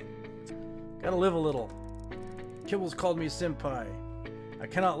 Fuck it. Gotta live a little. Kibbles called me senpai. I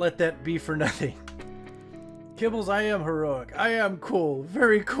cannot let that be for nothing. Kibbles, I am heroic. I am cool.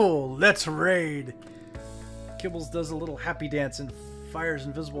 Very cool. Let's raid. Kibbles does a little happy dance and fires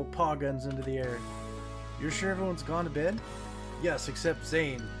invisible paw guns into the air. You're sure everyone's gone to bed? Yes, except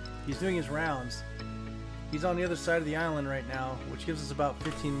Zane. He's doing his rounds. He's on the other side of the island right now, which gives us about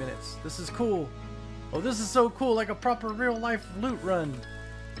 15 minutes. This is cool. Oh, this is so cool, like a proper real-life loot run.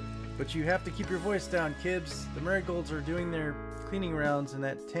 But you have to keep your voice down, Kibs. The marigolds are doing their cleaning rounds in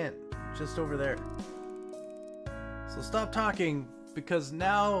that tent, just over there. So stop talking, because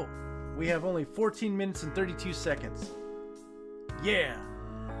now we have only 14 minutes and 32 seconds. Yeah!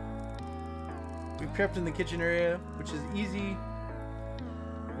 We've crept in the kitchen area, which is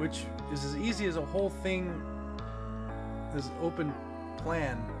as easy as a whole thing, this open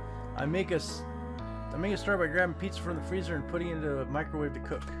plan. I make a start by grabbing pizza from the freezer and putting it into a microwave to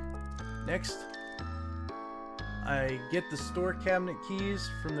cook. Next, I get the store cabinet keys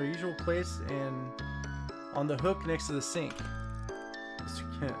from their usual place and on the hook next to the sink.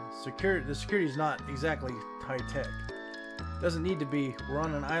 The security is not exactly high tech. Doesn't need to be. We're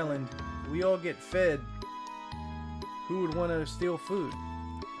on an island. We all get fed. Who would want to steal food?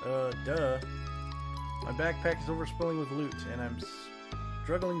 Duh. My backpack is overspilling with loot, and I'm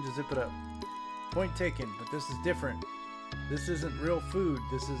struggling to zip it up. Point taken, but this is different. This isn't real food.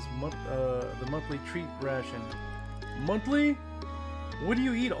 This is the monthly treat ration. Monthly? What do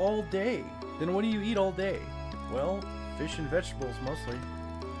you eat all day? Then what do you eat all day? Well, fish and vegetables mostly.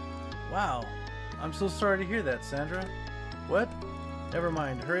 Wow. I'm so sorry to hear that, Sandra. What? Never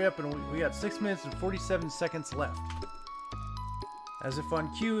mind. Hurry up, and we got 6 minutes and 47 seconds left. As if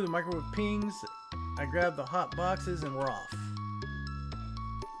on cue, the microwave pings. I grab the hot boxes and we're off.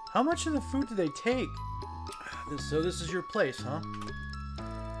 How much of the food do they take? So this is your place, huh?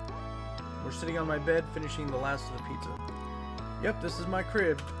 We're sitting on my bed, finishing the last of the pizza. Yep, this is my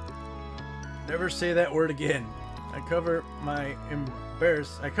crib. Never say that word again. I cover my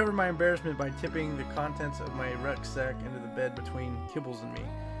embarrassment by tipping the contents of my rucksack into the bed between Kibbles and me.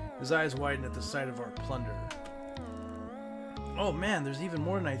 His eyes widen at the sight of our plunder. Oh man, there's even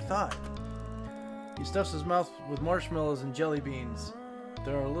more than I thought. He stuffs his mouth with marshmallows and jelly beans.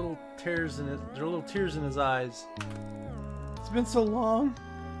 There are little tears in his eyes. It's been so long.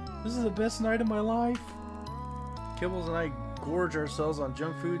 This is the best night of my life. Kibbles and I gorge ourselves on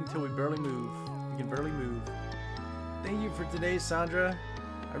junk food until we barely move. We can barely move. Thank you for today, Sandra.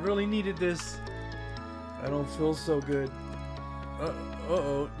 I really needed this. I don't feel so good.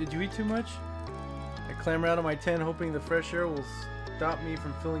 Uh-oh. Did you eat too much? I clamber out of my tent hoping the fresh air will stop me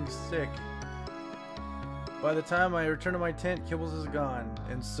from feeling sick. By the time I return to my tent, Kibbles is gone,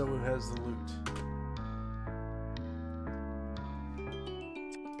 and so has the loot.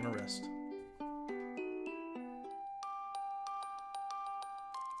 I'm gonna rest.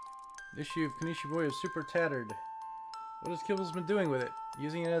 The issue of Kanishi Boy is super tattered. What has Kibbles been doing with it?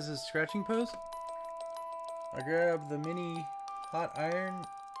 Using it as his scratching post? I grab the mini hot iron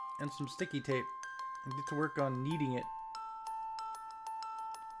and some sticky tape and get to work on kneading it.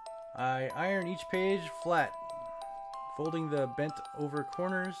 I iron each page flat, folding the bent over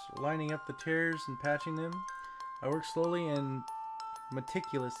corners, lining up the tears and patching them. I work slowly and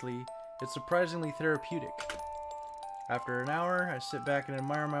meticulously. It's surprisingly therapeutic. After an hour, I sit back and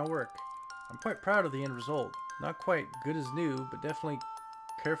admire my work. I'm quite proud of the end result. Not quite good as new, but definitely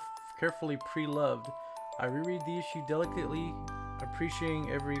carefully pre-loved. I reread the issue delicately,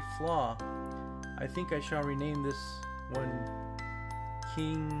 appreciating every flaw. I think I shall rename this one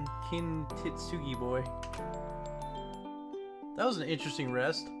Kin Titsugi Boy. That was an interesting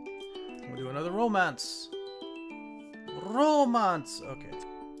rest. We'll do another romance. Romance! Okay.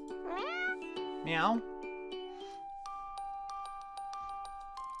 Meow.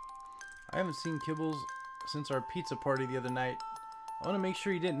 I haven't seen Kibbles since our pizza party the other night. I want to make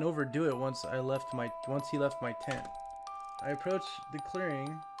sure he didn't overdo it once he left my tent. I approach the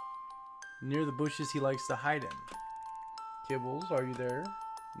clearing near the bushes he likes to hide in. Kibbles, are you there?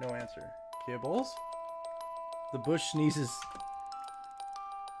 No answer. Kibbles? The bush sneezes.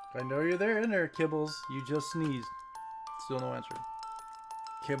 I know you're there in there, Kibbles. You just sneezed. Still no answer.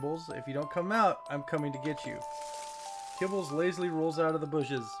 Kibbles, if you don't come out, I'm coming to get you. Kibbles lazily rolls out of the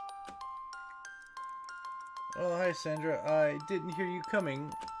bushes. Oh, hi, Sandra. I didn't hear you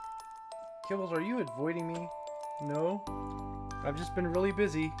coming. Kibbles, are you avoiding me? No. I've just been really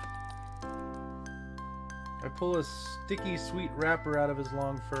busy. I pull a sticky, sweet wrapper out of his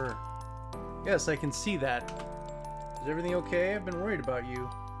long fur. Yes, I can see that. Is everything okay? I've been worried about you.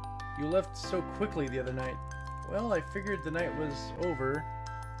 You left so quickly the other night. Well, I figured the night was over,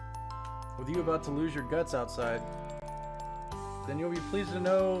 with you about to lose your guts outside. Then you'll be pleased to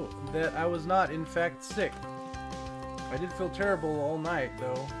know that I was not, in fact, sick. I did feel terrible all night,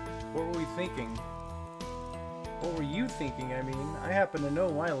 though. What were we thinking? What were you thinking, I mean? I happen to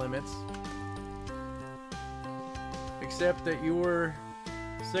know my limits. Except that you were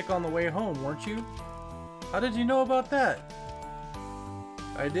sick on the way home, weren't you? How did you know about that?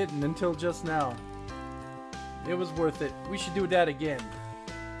 I didn't until just now. It was worth it. We should do that again.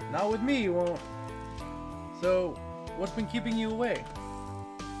 Not with me, you won't. So, what's been keeping you away?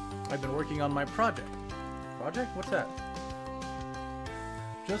 I've been working on my project. Project? What's that?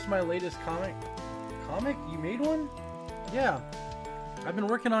 Just my latest comic. Comic? You made one? Yeah. I've been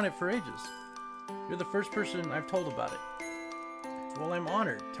working on it for ages. You're the first person I've told about it. Well, I'm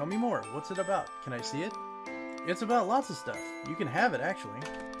honored. Tell me more. What's it about? Can I see it? It's about lots of stuff. You can have it, actually.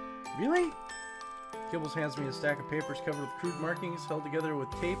 Really? Kibbles hands me a stack of papers covered with crude markings held together with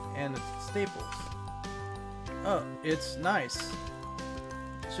tape and staples. Oh, it's nice.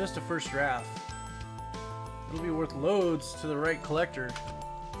 It's just a first draft. It'll be worth loads to the right collector.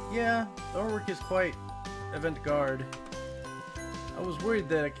 Yeah, the artwork is quite avant-garde. I was worried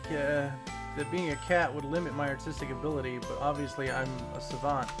that being a cat would limit my artistic ability, but obviously I'm a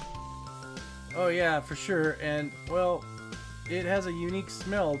savant. Oh yeah, for sure, and, well, it has a unique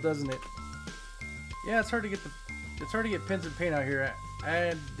smell, doesn't it? Yeah, it's hard to get pens and paint out here.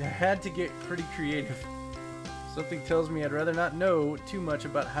 I had to get pretty creative. Something tells me I'd rather not know too much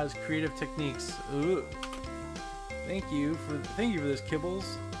about his creative techniques. Ugh. Thank you for this,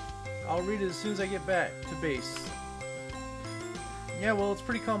 Kibbles. I'll read it as soon as I get back to base. Yeah, well, it's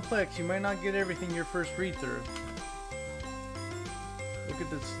pretty complex. You might not get everything your first read through. Look at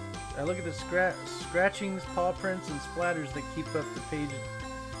this. I look at the scratchings, paw prints, and splatters that keep up the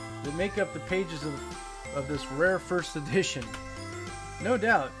that make up the pages of this rare first edition. No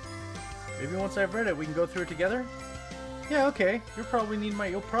doubt. Maybe once I've read it, we can go through it together? Yeah, okay. You'll probably need my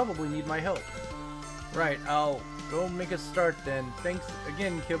help. Right, I'll go make a start then. Thanks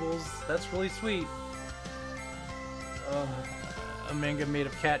again, Kibbles. That's really sweet. A manga made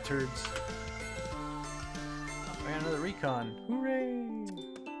of cat turds. Oh, man, another recon. Hooray!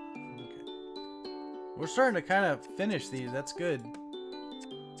 Okay. We're starting to kind of finish these. That's good.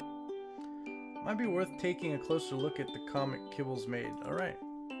 Might be worth taking a closer look at the comic Kibbles made. Alright.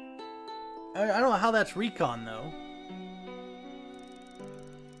 I don't know how that's recon, though.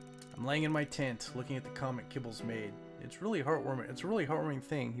 I'm laying in my tent, looking at the comic Kibbles made. It's really heartwarming. It's a really heartwarming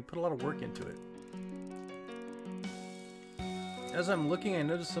thing. He put a lot of work into it. As I'm looking, I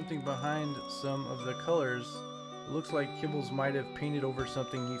notice something behind some of the colors. It looks like Kibbles might have painted over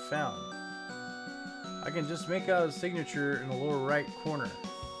something he found. I can just make out his signature in the lower right corner.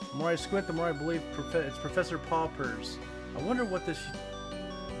 The more I squint, the more I believe it's Professor Popper's. I wonder what this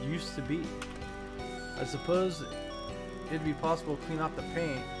used to be. I suppose it'd be possible to clean off the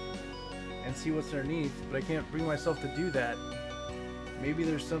paint and see what's underneath, but I can't bring myself to do that. Maybe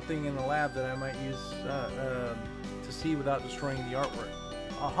there's something in the lab that I might use to see without destroying the artwork.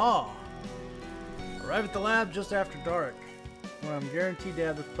 Aha! Arrive at the lab just after dark, when I'm guaranteed to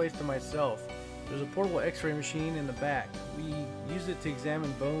have this place to myself. There's a portable x-ray machine in the back. We use it to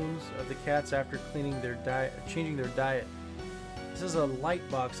examine bones of the cats after changing their diet. This has a light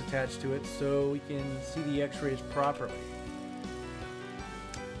box attached to it so we can see the x-rays properly.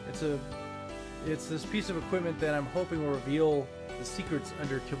 It's this piece of equipment that I'm hoping will reveal the secrets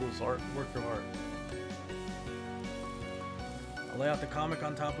under Kibbles' work of art. I'll lay out the comic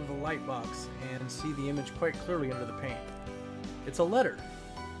on top of the light box and see the image quite clearly under the paint. It's a letter.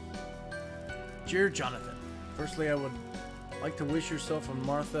 Dear Jonathan, firstly I would like to wish yourself and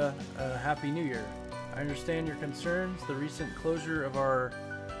Martha a Happy New Year. I understand your concerns. The recent closure of our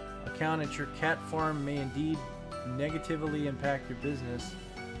account at your cat farm may indeed negatively impact your business.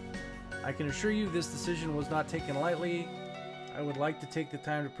 I can assure you this decision was not taken lightly. I would like to take the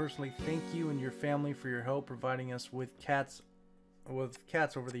time to personally thank you and your family for your help providing us with cats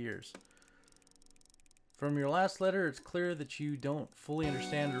over the years. From your last letter, it's clear that you don't fully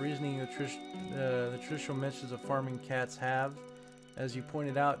understand the reasoning the traditional methods of farming cats have, as you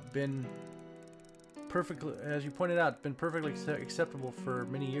pointed out, been perfectly acceptable for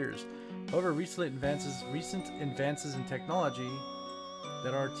many years. However, recent advances in technology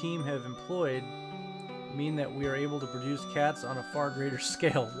that our team have employed mean that we are able to produce cats on a far greater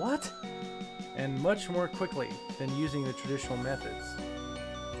scale. What? And much more quickly than using the traditional methods.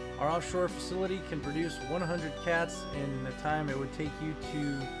 Our offshore facility can produce 100 cats in the time it would take you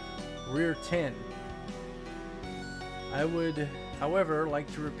to rear 10. I would, however,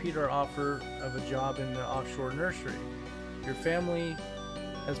 like to repeat our offer of a job in the offshore nursery. Your family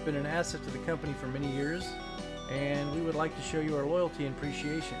has been an asset to the company for many years, and we would like to show you our loyalty and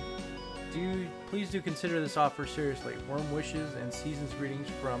appreciation. Please do consider this offer seriously. Warm wishes and season's greetings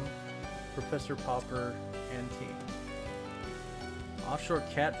from Professor Popper and team. Offshore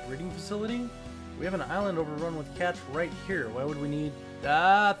cat breeding facility? We have an island overrun with cats right here. Why would we need...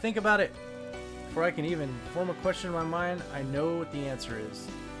 think about it! Before I can even form a question in my mind, I know what the answer is.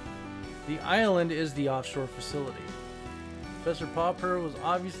 The island is the offshore facility. Professor Popper was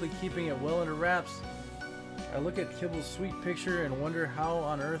obviously keeping it well under wraps. I look at Kibbles' sweet picture and wonder how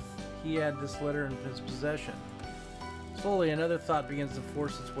on earth he had this letter in his possession. Slowly, another thought begins to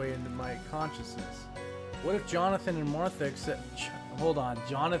force its way into my consciousness. What if Jonathan and Martha Hold on,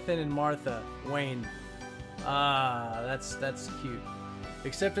 Jonathan and Martha, Wayne. That's cute.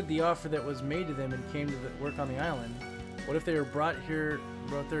 Accepted the offer that was made to them and came to work on the island. What if they were brought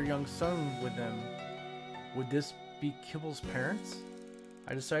their young son with them? Would this be Kibbles' parents?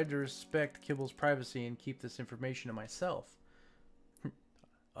 I decided to respect Kibbles' privacy and keep this information to myself.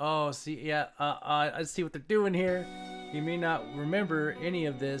 Oh, see, yeah, I see what they're doing here. He may not remember any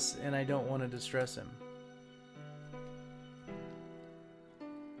of this, and I don't want to distress him.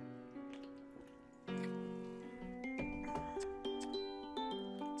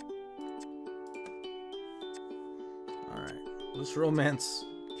 Alright, let's romance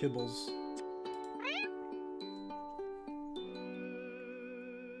Kibbles.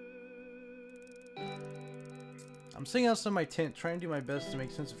 I'm sitting outside my tent, trying to do my best to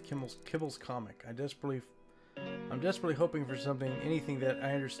make sense of Kibbles' comic. I'm desperately hoping for anything that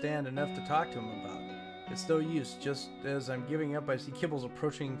I understand enough to talk to him about. It's no use. Just as I'm giving up, I see Kibbles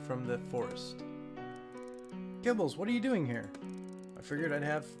approaching from the forest. Kibbles, what are you doing here? I figured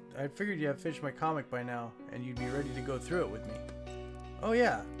you'd have finished my comic by now, and you'd be ready to go through it with me. Oh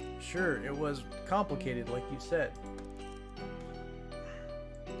yeah, sure, it was complicated like you said.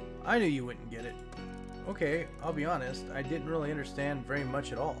 I knew you wouldn't get it. Okay, I'll be honest, I didn't really understand very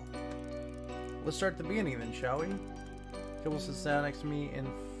much at all. Let's start at the beginning then, shall we? Kibbles sits down next to me and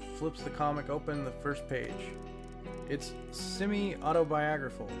flips the comic open the first page. It's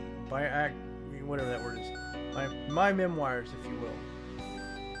semi-autobiographical, whatever that word is. My memoirs, if you will.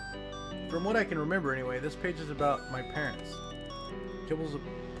 From what I can remember anyway, this page is about my parents. Kibbles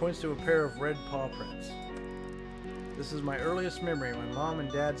points to a pair of red paw prints. This is my earliest memory, my mom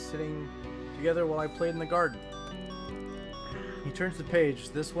and dad sitting together while I played in the garden. He turns the page.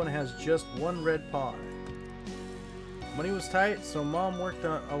 This one has just one red paw on it. Money was tight, so mom worked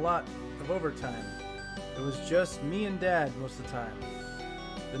a lot of overtime. It was just me and dad most of the time.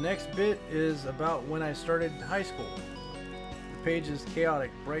 The next bit is about when I started high school. The page is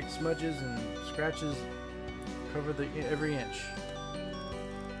chaotic. Bright smudges and scratches cover every inch.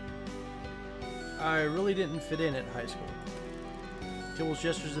 I really didn't fit in at high school. Kibbles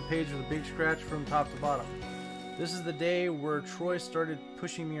gestures the page with a big scratch from top to bottom. This is the day where Troy started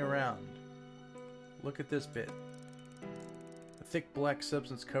pushing me around. Look at this bit. A thick black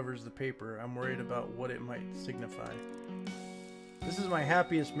substance covers the paper. I'm worried about what it might signify. This is my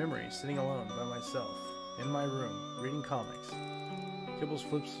happiest memory, sitting alone by myself, in my room, reading comics. Kibbles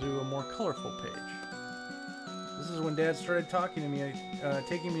flips to a more colorful page. This is when Dad started talking to me,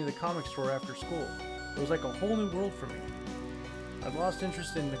 taking me to the comic store after school. It was like a whole new world for me. I'd lost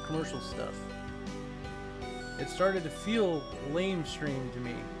interest in the commercial stuff. It started to feel lamestream to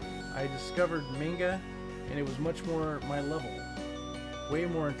me. I discovered manga, and it was much more my level. Way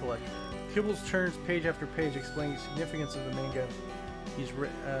more intellectual. Kibbles turns page after page explaining the significance of the manga he's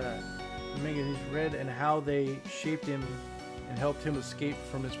read and how they shaped him and helped him escape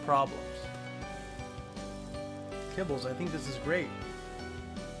from his problems. Kibbles, I think this is great.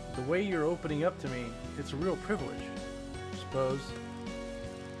 The way you're opening up to me, it's a real privilege, I suppose.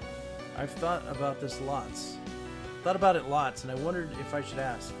 I've thought about this lots. And I wondered if I should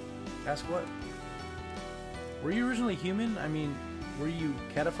ask. Ask what? Were you originally human? I mean, were you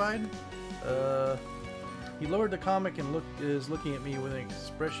catified? He lowered the comic and is looking at me with an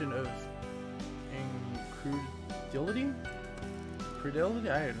expression of incredulity? Credulity?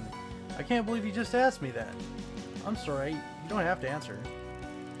 I can't believe you just asked me that. I'm sorry, you don't have to answer.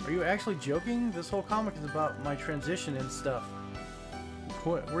 Are you actually joking? This whole comic is about my transition and stuff.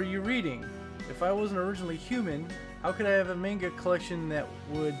 What were you reading? If I wasn't originally human, how could I have a manga collection that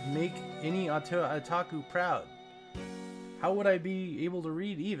would make any otaku proud? How would I be able to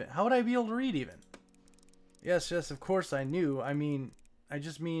read even? Yes, of course I knew. I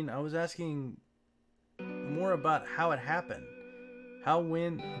was asking more about how it happened. How,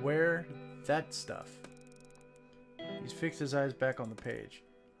 when, where, that stuff. He's fixed his eyes back on the page.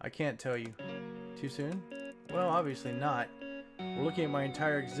 I can't tell you. Too soon? Well, obviously not. We're looking at my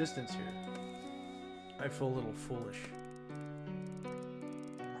entire existence here. I feel a little foolish.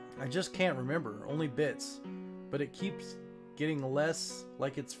 I just can't remember, only bits. But it keeps getting less,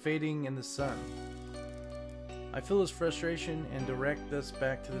 like it's fading in the sun. I feel his frustration and direct us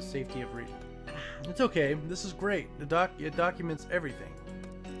back to the safety of reading. It's okay, this is great. It documents everything.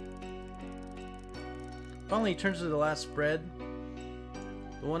 Finally, he turns to the last spread.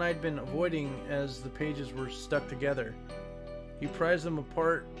 The one I'd been avoiding as the pages were stuck together. He pries them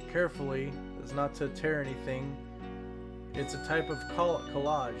apart carefully as not to tear anything. It's a type of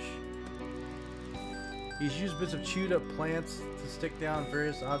collage. He's used bits of chewed up plants to stick down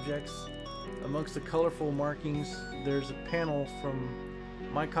various objects. Amongst the colorful markings, there's a panel from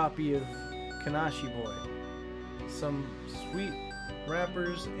my copy of Kanashi Boy. Some sweet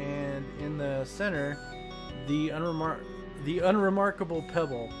wrappers, and in the center, the unremarkable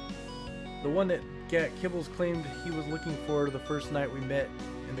pebble. The one that Kibbles claimed he was looking for the first night we met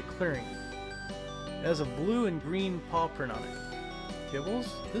in the clearing. It has a blue and green paw print on it. Kibbles,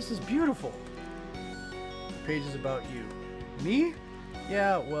 this is beautiful. The page is about you. Me?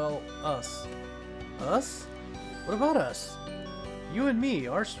 Yeah, well, us. Us? What about us? You and me,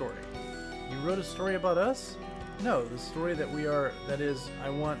 our story. You wrote a story about us? No, the story that we are, that is, I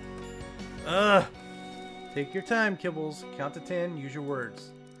want... Take your time, Kibbles. Count to 10, use your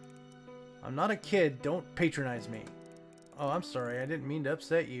words. I'm not a kid, don't patronize me. Oh, I'm sorry, I didn't mean to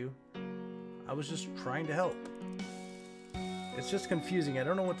upset you. I was just trying to help. It's just confusing, I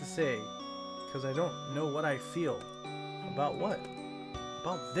don't know what to say. Because I don't know what I feel. About what?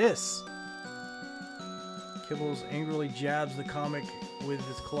 About this! Kibbles angrily jabs the comic with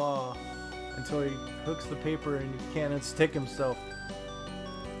his claw until he hooks the paper and he can't unstick himself.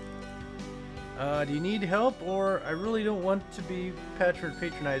 Do you need help, or I really don't want to be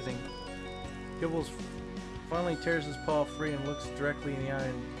patronizing? Kibbles finally tears his paw free and looks directly in the eye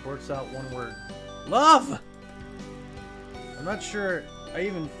and blurts out one word. Love! I'm not sure I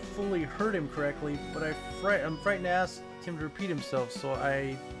even fully heard him correctly, but I'm frightened to ask him to repeat himself, so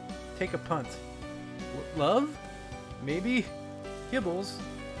I take a punt. Love? Maybe? Kibbles?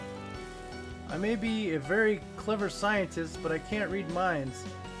 I may be a very clever scientist, but I can't read minds.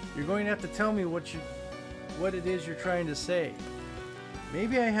 You're going to have to tell me what it is you're trying to say.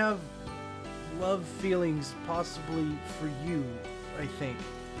 Maybe I have love feelings, possibly for you, I think.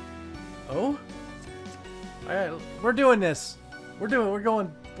 Oh? Alright, we're doing this. We're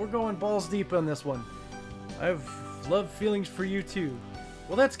going balls deep on this one. I have love feelings for you too.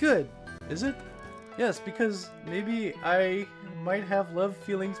 Well, that's good. Is it? Yes, because maybe I might have love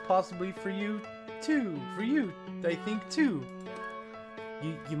feelings possibly for you too. For you, I think too.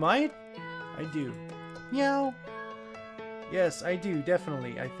 You might? I do. Meow. Yes, I do,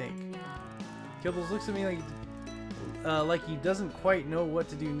 definitely, I think. Kibbles looks at me like he doesn't quite know what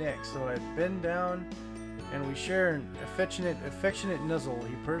to do next, so I bend down and we share an affectionate nuzzle.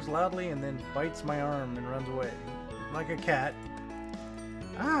 He purrs loudly and then bites my arm and runs away. Like a cat.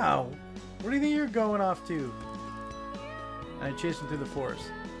 Ow! Where do you think you're going off to? And I chase him through the forest.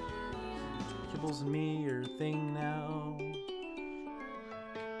 Kibbles and me are a thing now.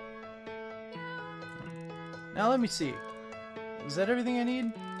 Now let me see. Is that everything I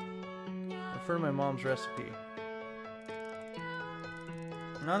need? Refer to my mom's recipe.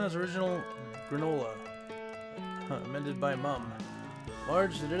 Nana's original granola. Amended by Mum.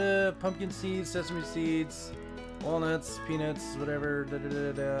 Large pumpkin seeds, sesame seeds, walnuts, peanuts, whatever,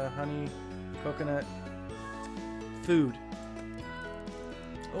 honey, coconut, food.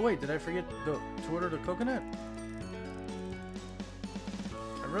 Oh wait, did I forget to order the coconut?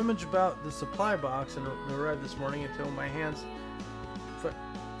 I rummaged about the supply box and it arrived this morning until my hands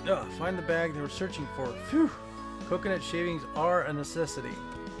find the bag they were searching for. Phew! Coconut shavings are a necessity.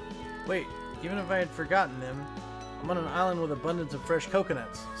 Wait, even if I had forgotten them, I'm on an island with abundance of fresh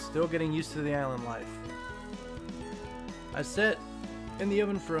coconuts. Still getting used to the island life. I set in the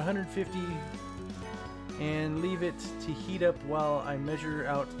oven for 150 and leave it to heat up while I measure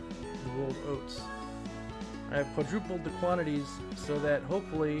out the rolled oats. I have quadrupled the quantities so that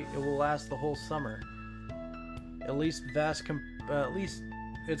hopefully it will last the whole summer. At least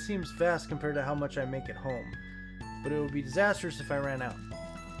it seems vast compared to how much I make at home. But it would be disastrous if I ran out.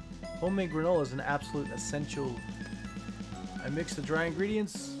 Homemade granola is an absolute essential. I mix the dry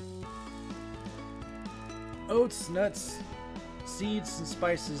ingredients, oats, nuts, seeds, and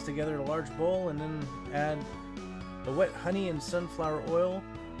spices together in a large bowl, and then add the wet honey and sunflower oil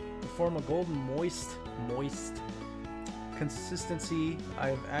to form a golden moist consistency.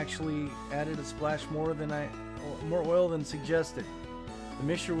 I've actually added a splash more oil than suggested. The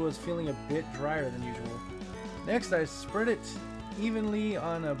mixture was feeling a bit drier than usual. Next, I spread it evenly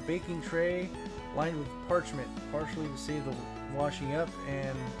on a baking tray lined with parchment, partially to save the washing up,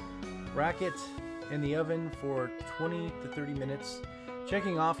 and rack it in the oven for 20 to 30 minutes,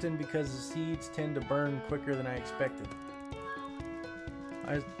 checking often because the seeds tend to burn quicker than I expected.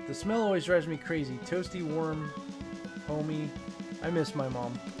 The smell always drives me crazy. Toasty, warm, homey. I miss my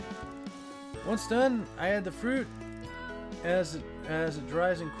mom. Once done, I add the fruit as it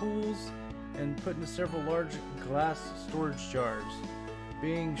dries and cools, and put into several large glass storage jars,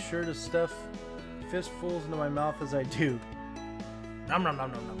 being sure to stuff fistfuls into my mouth as I do. Nom nom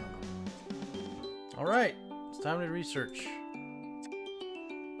nom nom nom nom. Alright, it's time to research.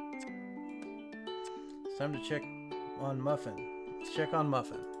 It's time to check on Muffin. Let's check on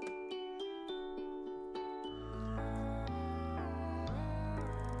Muffin.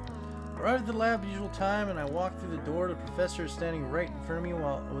 Arrived at the lab usual time, and I walked through the door. The professor is standing right in front of me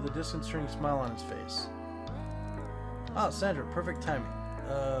with a disconcerting smile on his face. Ah, Sandra, perfect timing.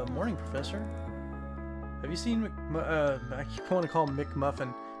 Morning, Professor. Have you seen I keep wanting to call him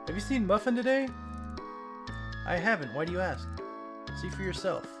McMuffin. Have you seen Muffin today? I haven't. Why do you ask? See for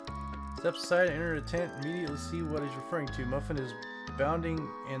yourself. Step aside and enter a tent. Immediately see what he's referring to. Muffin is bounding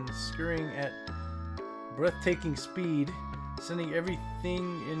and scurrying at breathtaking speed, sending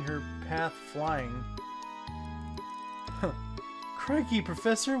everything in her path flying. Huh. Crikey,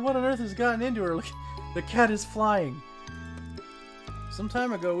 Professor, what on earth has gotten into her? Look, the cat is flying. Some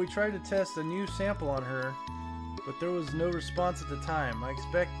time ago, we tried to test a new sample on her, but there was no response at the time. I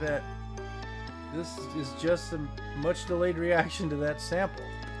expect that this is just a much delayed reaction to that sample.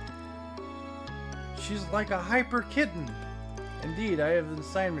 She's like a hyper kitten. Indeed, I have an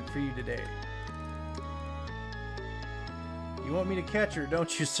assignment for you today. You want me to catch her,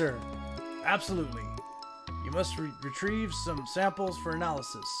 don't you, sir? Absolutely. You must retrieve some samples for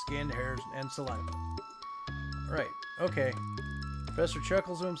analysis. Skin, hairs, and saliva. Right. Okay. Professor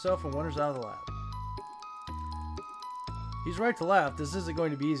chuckles to himself and wanders out of the lab. He's right to laugh. This isn't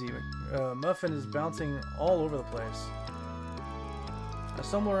going to be easy. Muffin is bouncing all over the place. I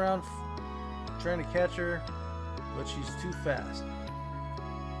stumble around trying to catch her, but she's too fast.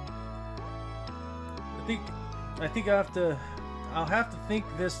 I think I'll have to think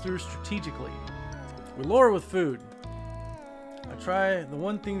this through strategically. We lure her with food. I try the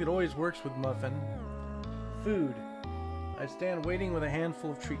one thing that always works with Muffin. Food. I stand waiting with a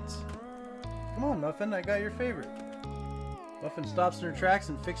handful of treats. Come on, Muffin, I got your favorite. Muffin stops in her tracks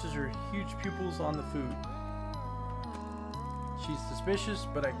and fixes her huge pupils on the food. She's suspicious,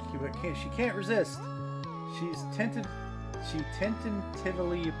 but she can't resist. She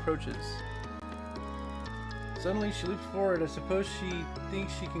tentatively approaches. Suddenly, she leaps forward. I suppose she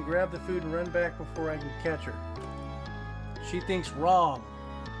thinks she can grab the food and run back before I can catch her. She thinks wrong.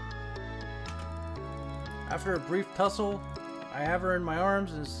 After a brief tussle, I have her in my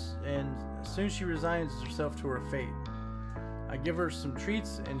arms, and soon she resigns herself to her fate. I give her some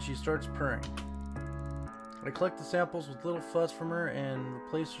treats, and she starts purring. I collect the samples with little fuss from her and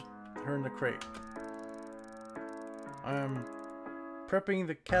replace her in the crate. I'm prepping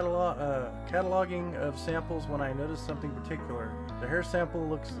the cataloging of samples when I notice something particular. The hair sample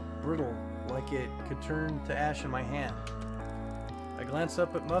looks brittle, like it could turn to ash in my hand. I glance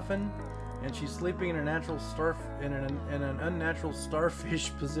up at Muffin, and she's sleeping in an unnatural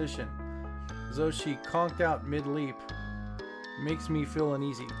starfish position, as though she conked out mid-leap. Makes me feel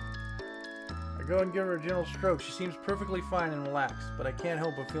uneasy. I go and give her a gentle stroke. She seems perfectly fine and relaxed, but I can't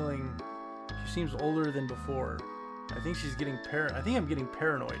help but feeling she seems older than before. I think I'm getting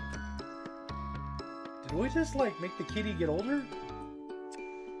paranoid. Did we just like make the kitty get older?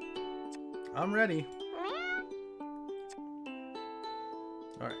 I'm ready.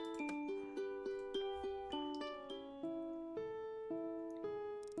 Alright.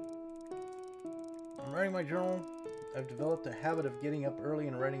 I'm writing my journal. I've developed a habit of getting up early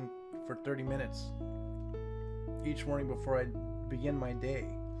and writing for 30 minutes each morning before I begin my day.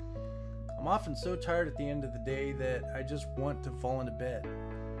 I'm often so tired at the end of the day that I just want to fall into bed.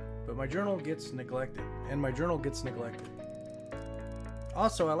 But my journal gets neglected.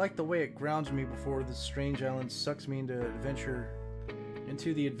 Also, I like the way it grounds me before this strange island sucks me into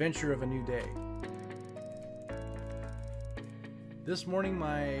the adventure of a new day. This morning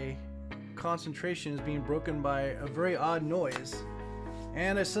my concentration is being broken by a very odd noise,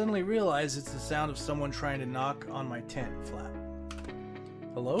 and I suddenly realize it's the sound of someone trying to knock on my tent flap.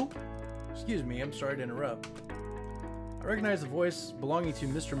 Hello? Excuse me, I'm sorry to interrupt. I recognize the voice belonging to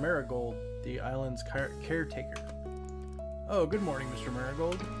Mr. Marigold, the island's caretaker. Oh, good morning, Mr.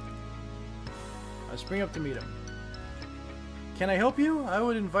 Marigold. I spring up to meet him. Can I help you? I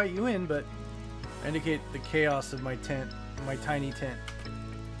would invite you in, but I indicate the chaos of my tiny tent.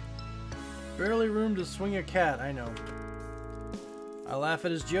 Barely room to swing a cat, I know. I laugh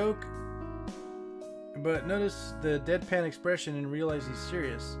at his joke, but notice the deadpan expression and realize he's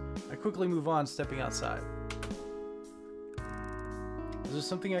serious. I quickly move on, stepping outside. Is there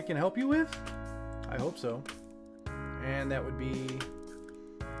something I can help you with? I hope so. And that would be...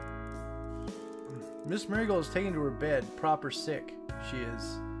 Miss Marigold is taken to her bed, proper sick. She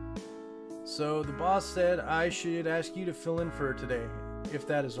is. So the boss said I should ask you to fill in for her today, if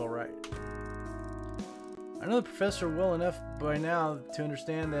that is alright. I know the professor well enough by now to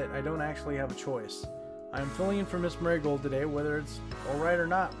understand that I don't actually have a choice. I am filling in for Miss Marigold today, whether it's alright or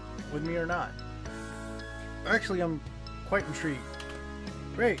not, with me or not. Actually, I'm quite intrigued.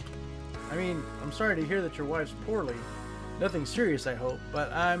 Great. I mean, I'm sorry to hear that your wife's poorly. Nothing serious, I hope,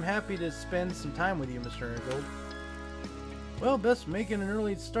 but I'm happy to spend some time with you, Mr. Marigold. Well, best making an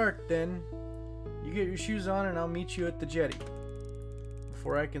early start, then. You get your shoes on and I'll meet you at the jetty.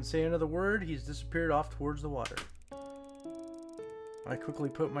 Before I can say another word, he's disappeared off towards the water. I quickly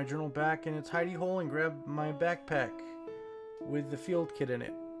put my journal back in its hidey hole and grab my backpack with the field kit in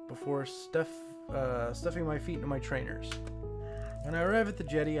it before stuffing my feet into my trainers. When I arrive at the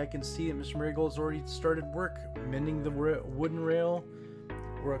jetty, I can see that Mr. Marigold's already started work, mending the wooden rail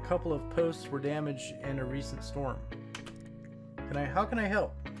where a couple of posts were damaged in a recent storm. How can I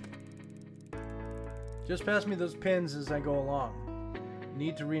help? Just pass me those pins as I go along.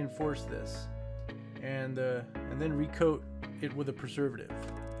 Need to reinforce this, and then recoat it with a preservative.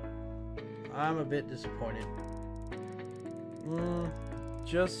 I'm a bit disappointed.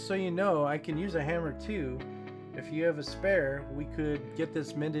 Just so you know, I can use a hammer too. If you have a spare, we could get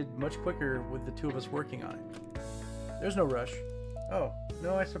this mended much quicker with the two of us working on it. There's no rush. Oh,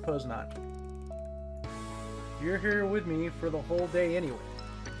 no, I suppose not. You're here with me for the whole day anyway.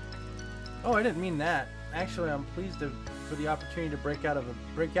 Oh, I didn't mean that. Actually, I'm pleased for the opportunity to break out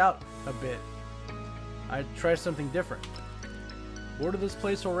a bit. I'd try something different. Bored of this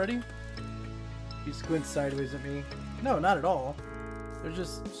place already? He squints sideways at me. No, not at all. There's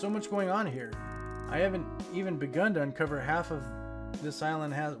just so much going on here. I haven't even begun to uncover half of what this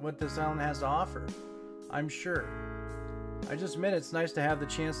island has to offer. I'm sure. I just meant it's nice to have the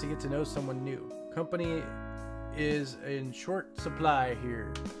chance to get to know someone new. Company is in short supply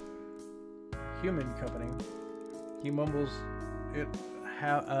here. Human company. He mumbles it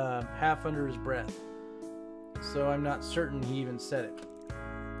half under his breath. So I'm not certain he even said it.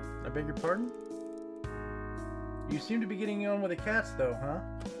 I beg your pardon? You seem to be getting on with the cats though, huh?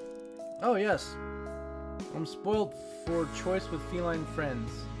 Oh yes. I'm spoiled for choice with feline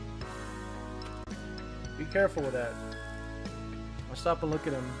friends. Be careful with that. I stop and look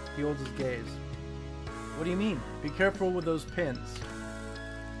at him. He holds his gaze. What do you mean? Be careful with those pins.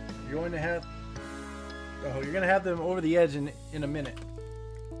 You're going to have them over the edge in a minute.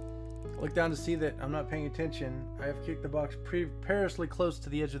 I look down to see that I'm not paying attention. I have kicked the box perilously close to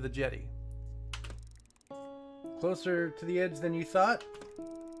the edge of the jetty. Closer to the edge than you thought?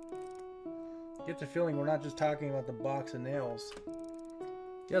 Get the feeling we're not just talking about the box of nails.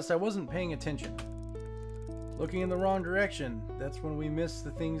 Yes, I wasn't paying attention. Looking in the wrong direction. That's when we miss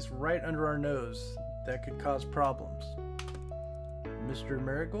the things right under our nose that could cause problems. Mr.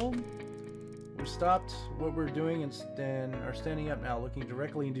 Marigold? We stopped what we're doing and are standing up now, looking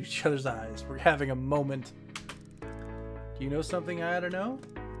directly into each other's eyes. We're having a moment. Do you know something I ought to know?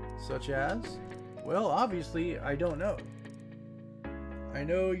 Such as? Well, obviously, I don't know. I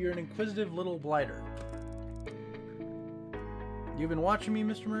know you're an inquisitive little blighter. You've been watching me,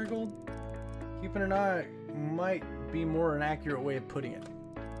 Mr. Marigold? Keeping an eye might be more an accurate way of putting it.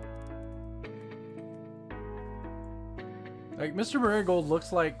 Like, Mr. Marigold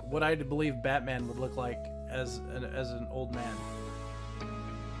looks like what I believe Batman would look like as an old man.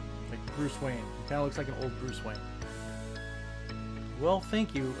 Like Bruce Wayne. He kind of looks like an old Bruce Wayne. Well,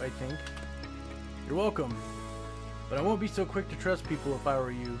 thank you, I think. You're welcome. But I won't be so quick to trust people if I were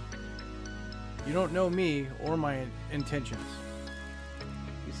you. You don't know me or my intentions.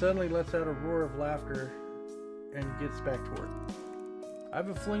 He suddenly lets out a roar of laughter and gets back to work. I have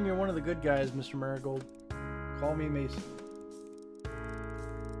a feeling you're one of the good guys, Mr. Marigold. Call me Mason.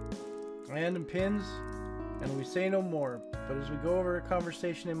 I hand him pins, and we say no more. But as we go over the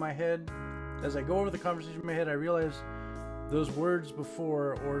conversation in my head, I realize those words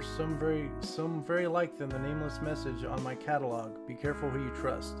before, or some very like them, the nameless message on my catalog. Be careful who you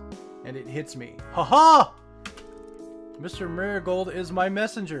trust. And it hits me. Ha ha! Mr. Marigold is my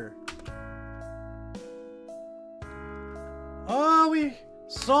messenger. Oh, we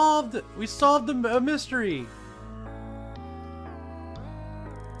solved a mystery.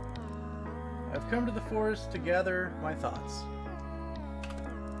 I've come to the forest to gather my thoughts.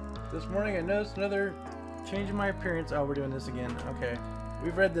 This morning I noticed another change in my appearance. Oh, we're doing this again. Okay.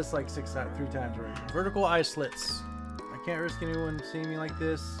 We've read this like 3 times already. Vertical eye slits. I can't risk anyone seeing me like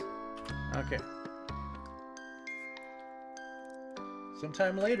this. Okay.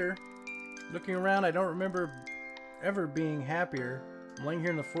 Sometime later, looking around, I don't remember ever being happier. I'm laying here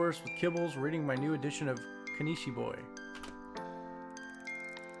in the forest with Kibbles, reading my new edition of Kanishi Boy.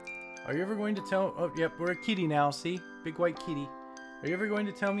 Are you ever going to tell... Oh, yep, we're a kitty now, see? Big white kitty. Are you ever going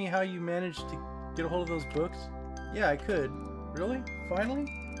to tell me how you managed to get a hold of those books? Yeah, I could. Really?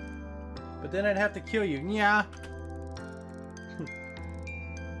 Finally? But then I'd have to kill you. Yeah.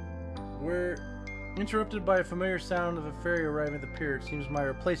 We're interrupted by a familiar sound of a ferry arriving at the pier. It seems my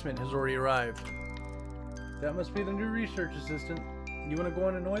replacement has already arrived. That must be the new research assistant. You want to go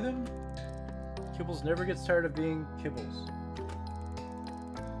and annoy them? Kibbles never gets tired of being Kibbles.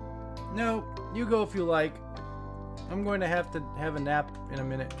 No, you go if you like. I'm going to have a nap in a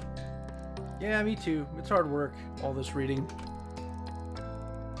minute. Yeah, me too. It's hard work, all this reading.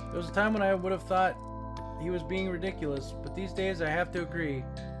 There was a time when I would have thought he was being ridiculous, but these days I have to agree.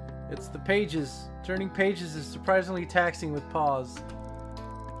 It's the pages. Turning pages is surprisingly taxing with pause.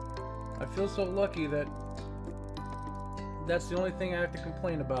 I feel so lucky that that's the only thing I have to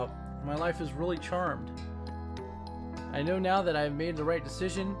complain about. My life is really charmed. I know now that I have made the right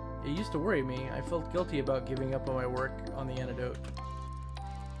decision. It used to worry me. I felt guilty about giving up on my work on the antidote.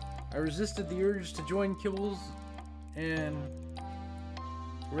 I resisted the urge to join Kibbles and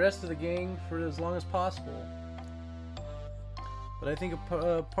the rest of the gang for as long as possible. But I think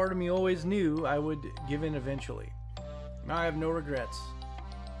a part of me always knew I would give in eventually. Now I have no regrets.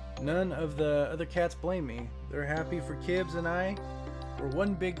 None of the other cats blame me. They're happy for Kibs and I, We're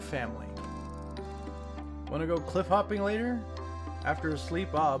one big family. Wanna go cliff hopping later? After a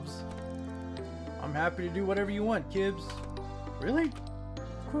sleep, obs. I'm happy to do whatever you want, Kibs. Really?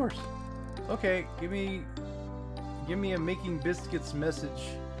 Of course. Okay, give me a making biscuits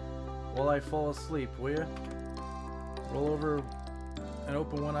message while I fall asleep, will ya? Roll over and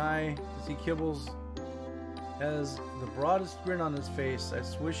open one eye to see Kibbles has the broadest grin on his face. I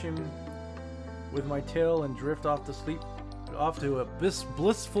swish him with my tail and drift off to a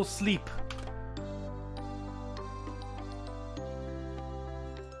blissful sleep.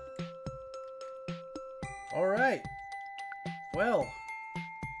 Alright. Well,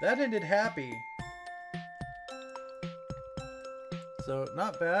 that ended happy. So,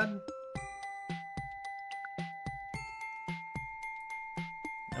 not bad.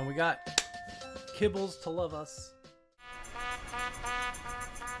 And we got Kibbles to love us.